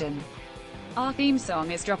description. Our theme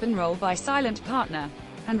song is Drop and Roll by Silent Partner.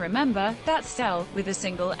 And remember, that's Cell with a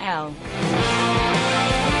single L.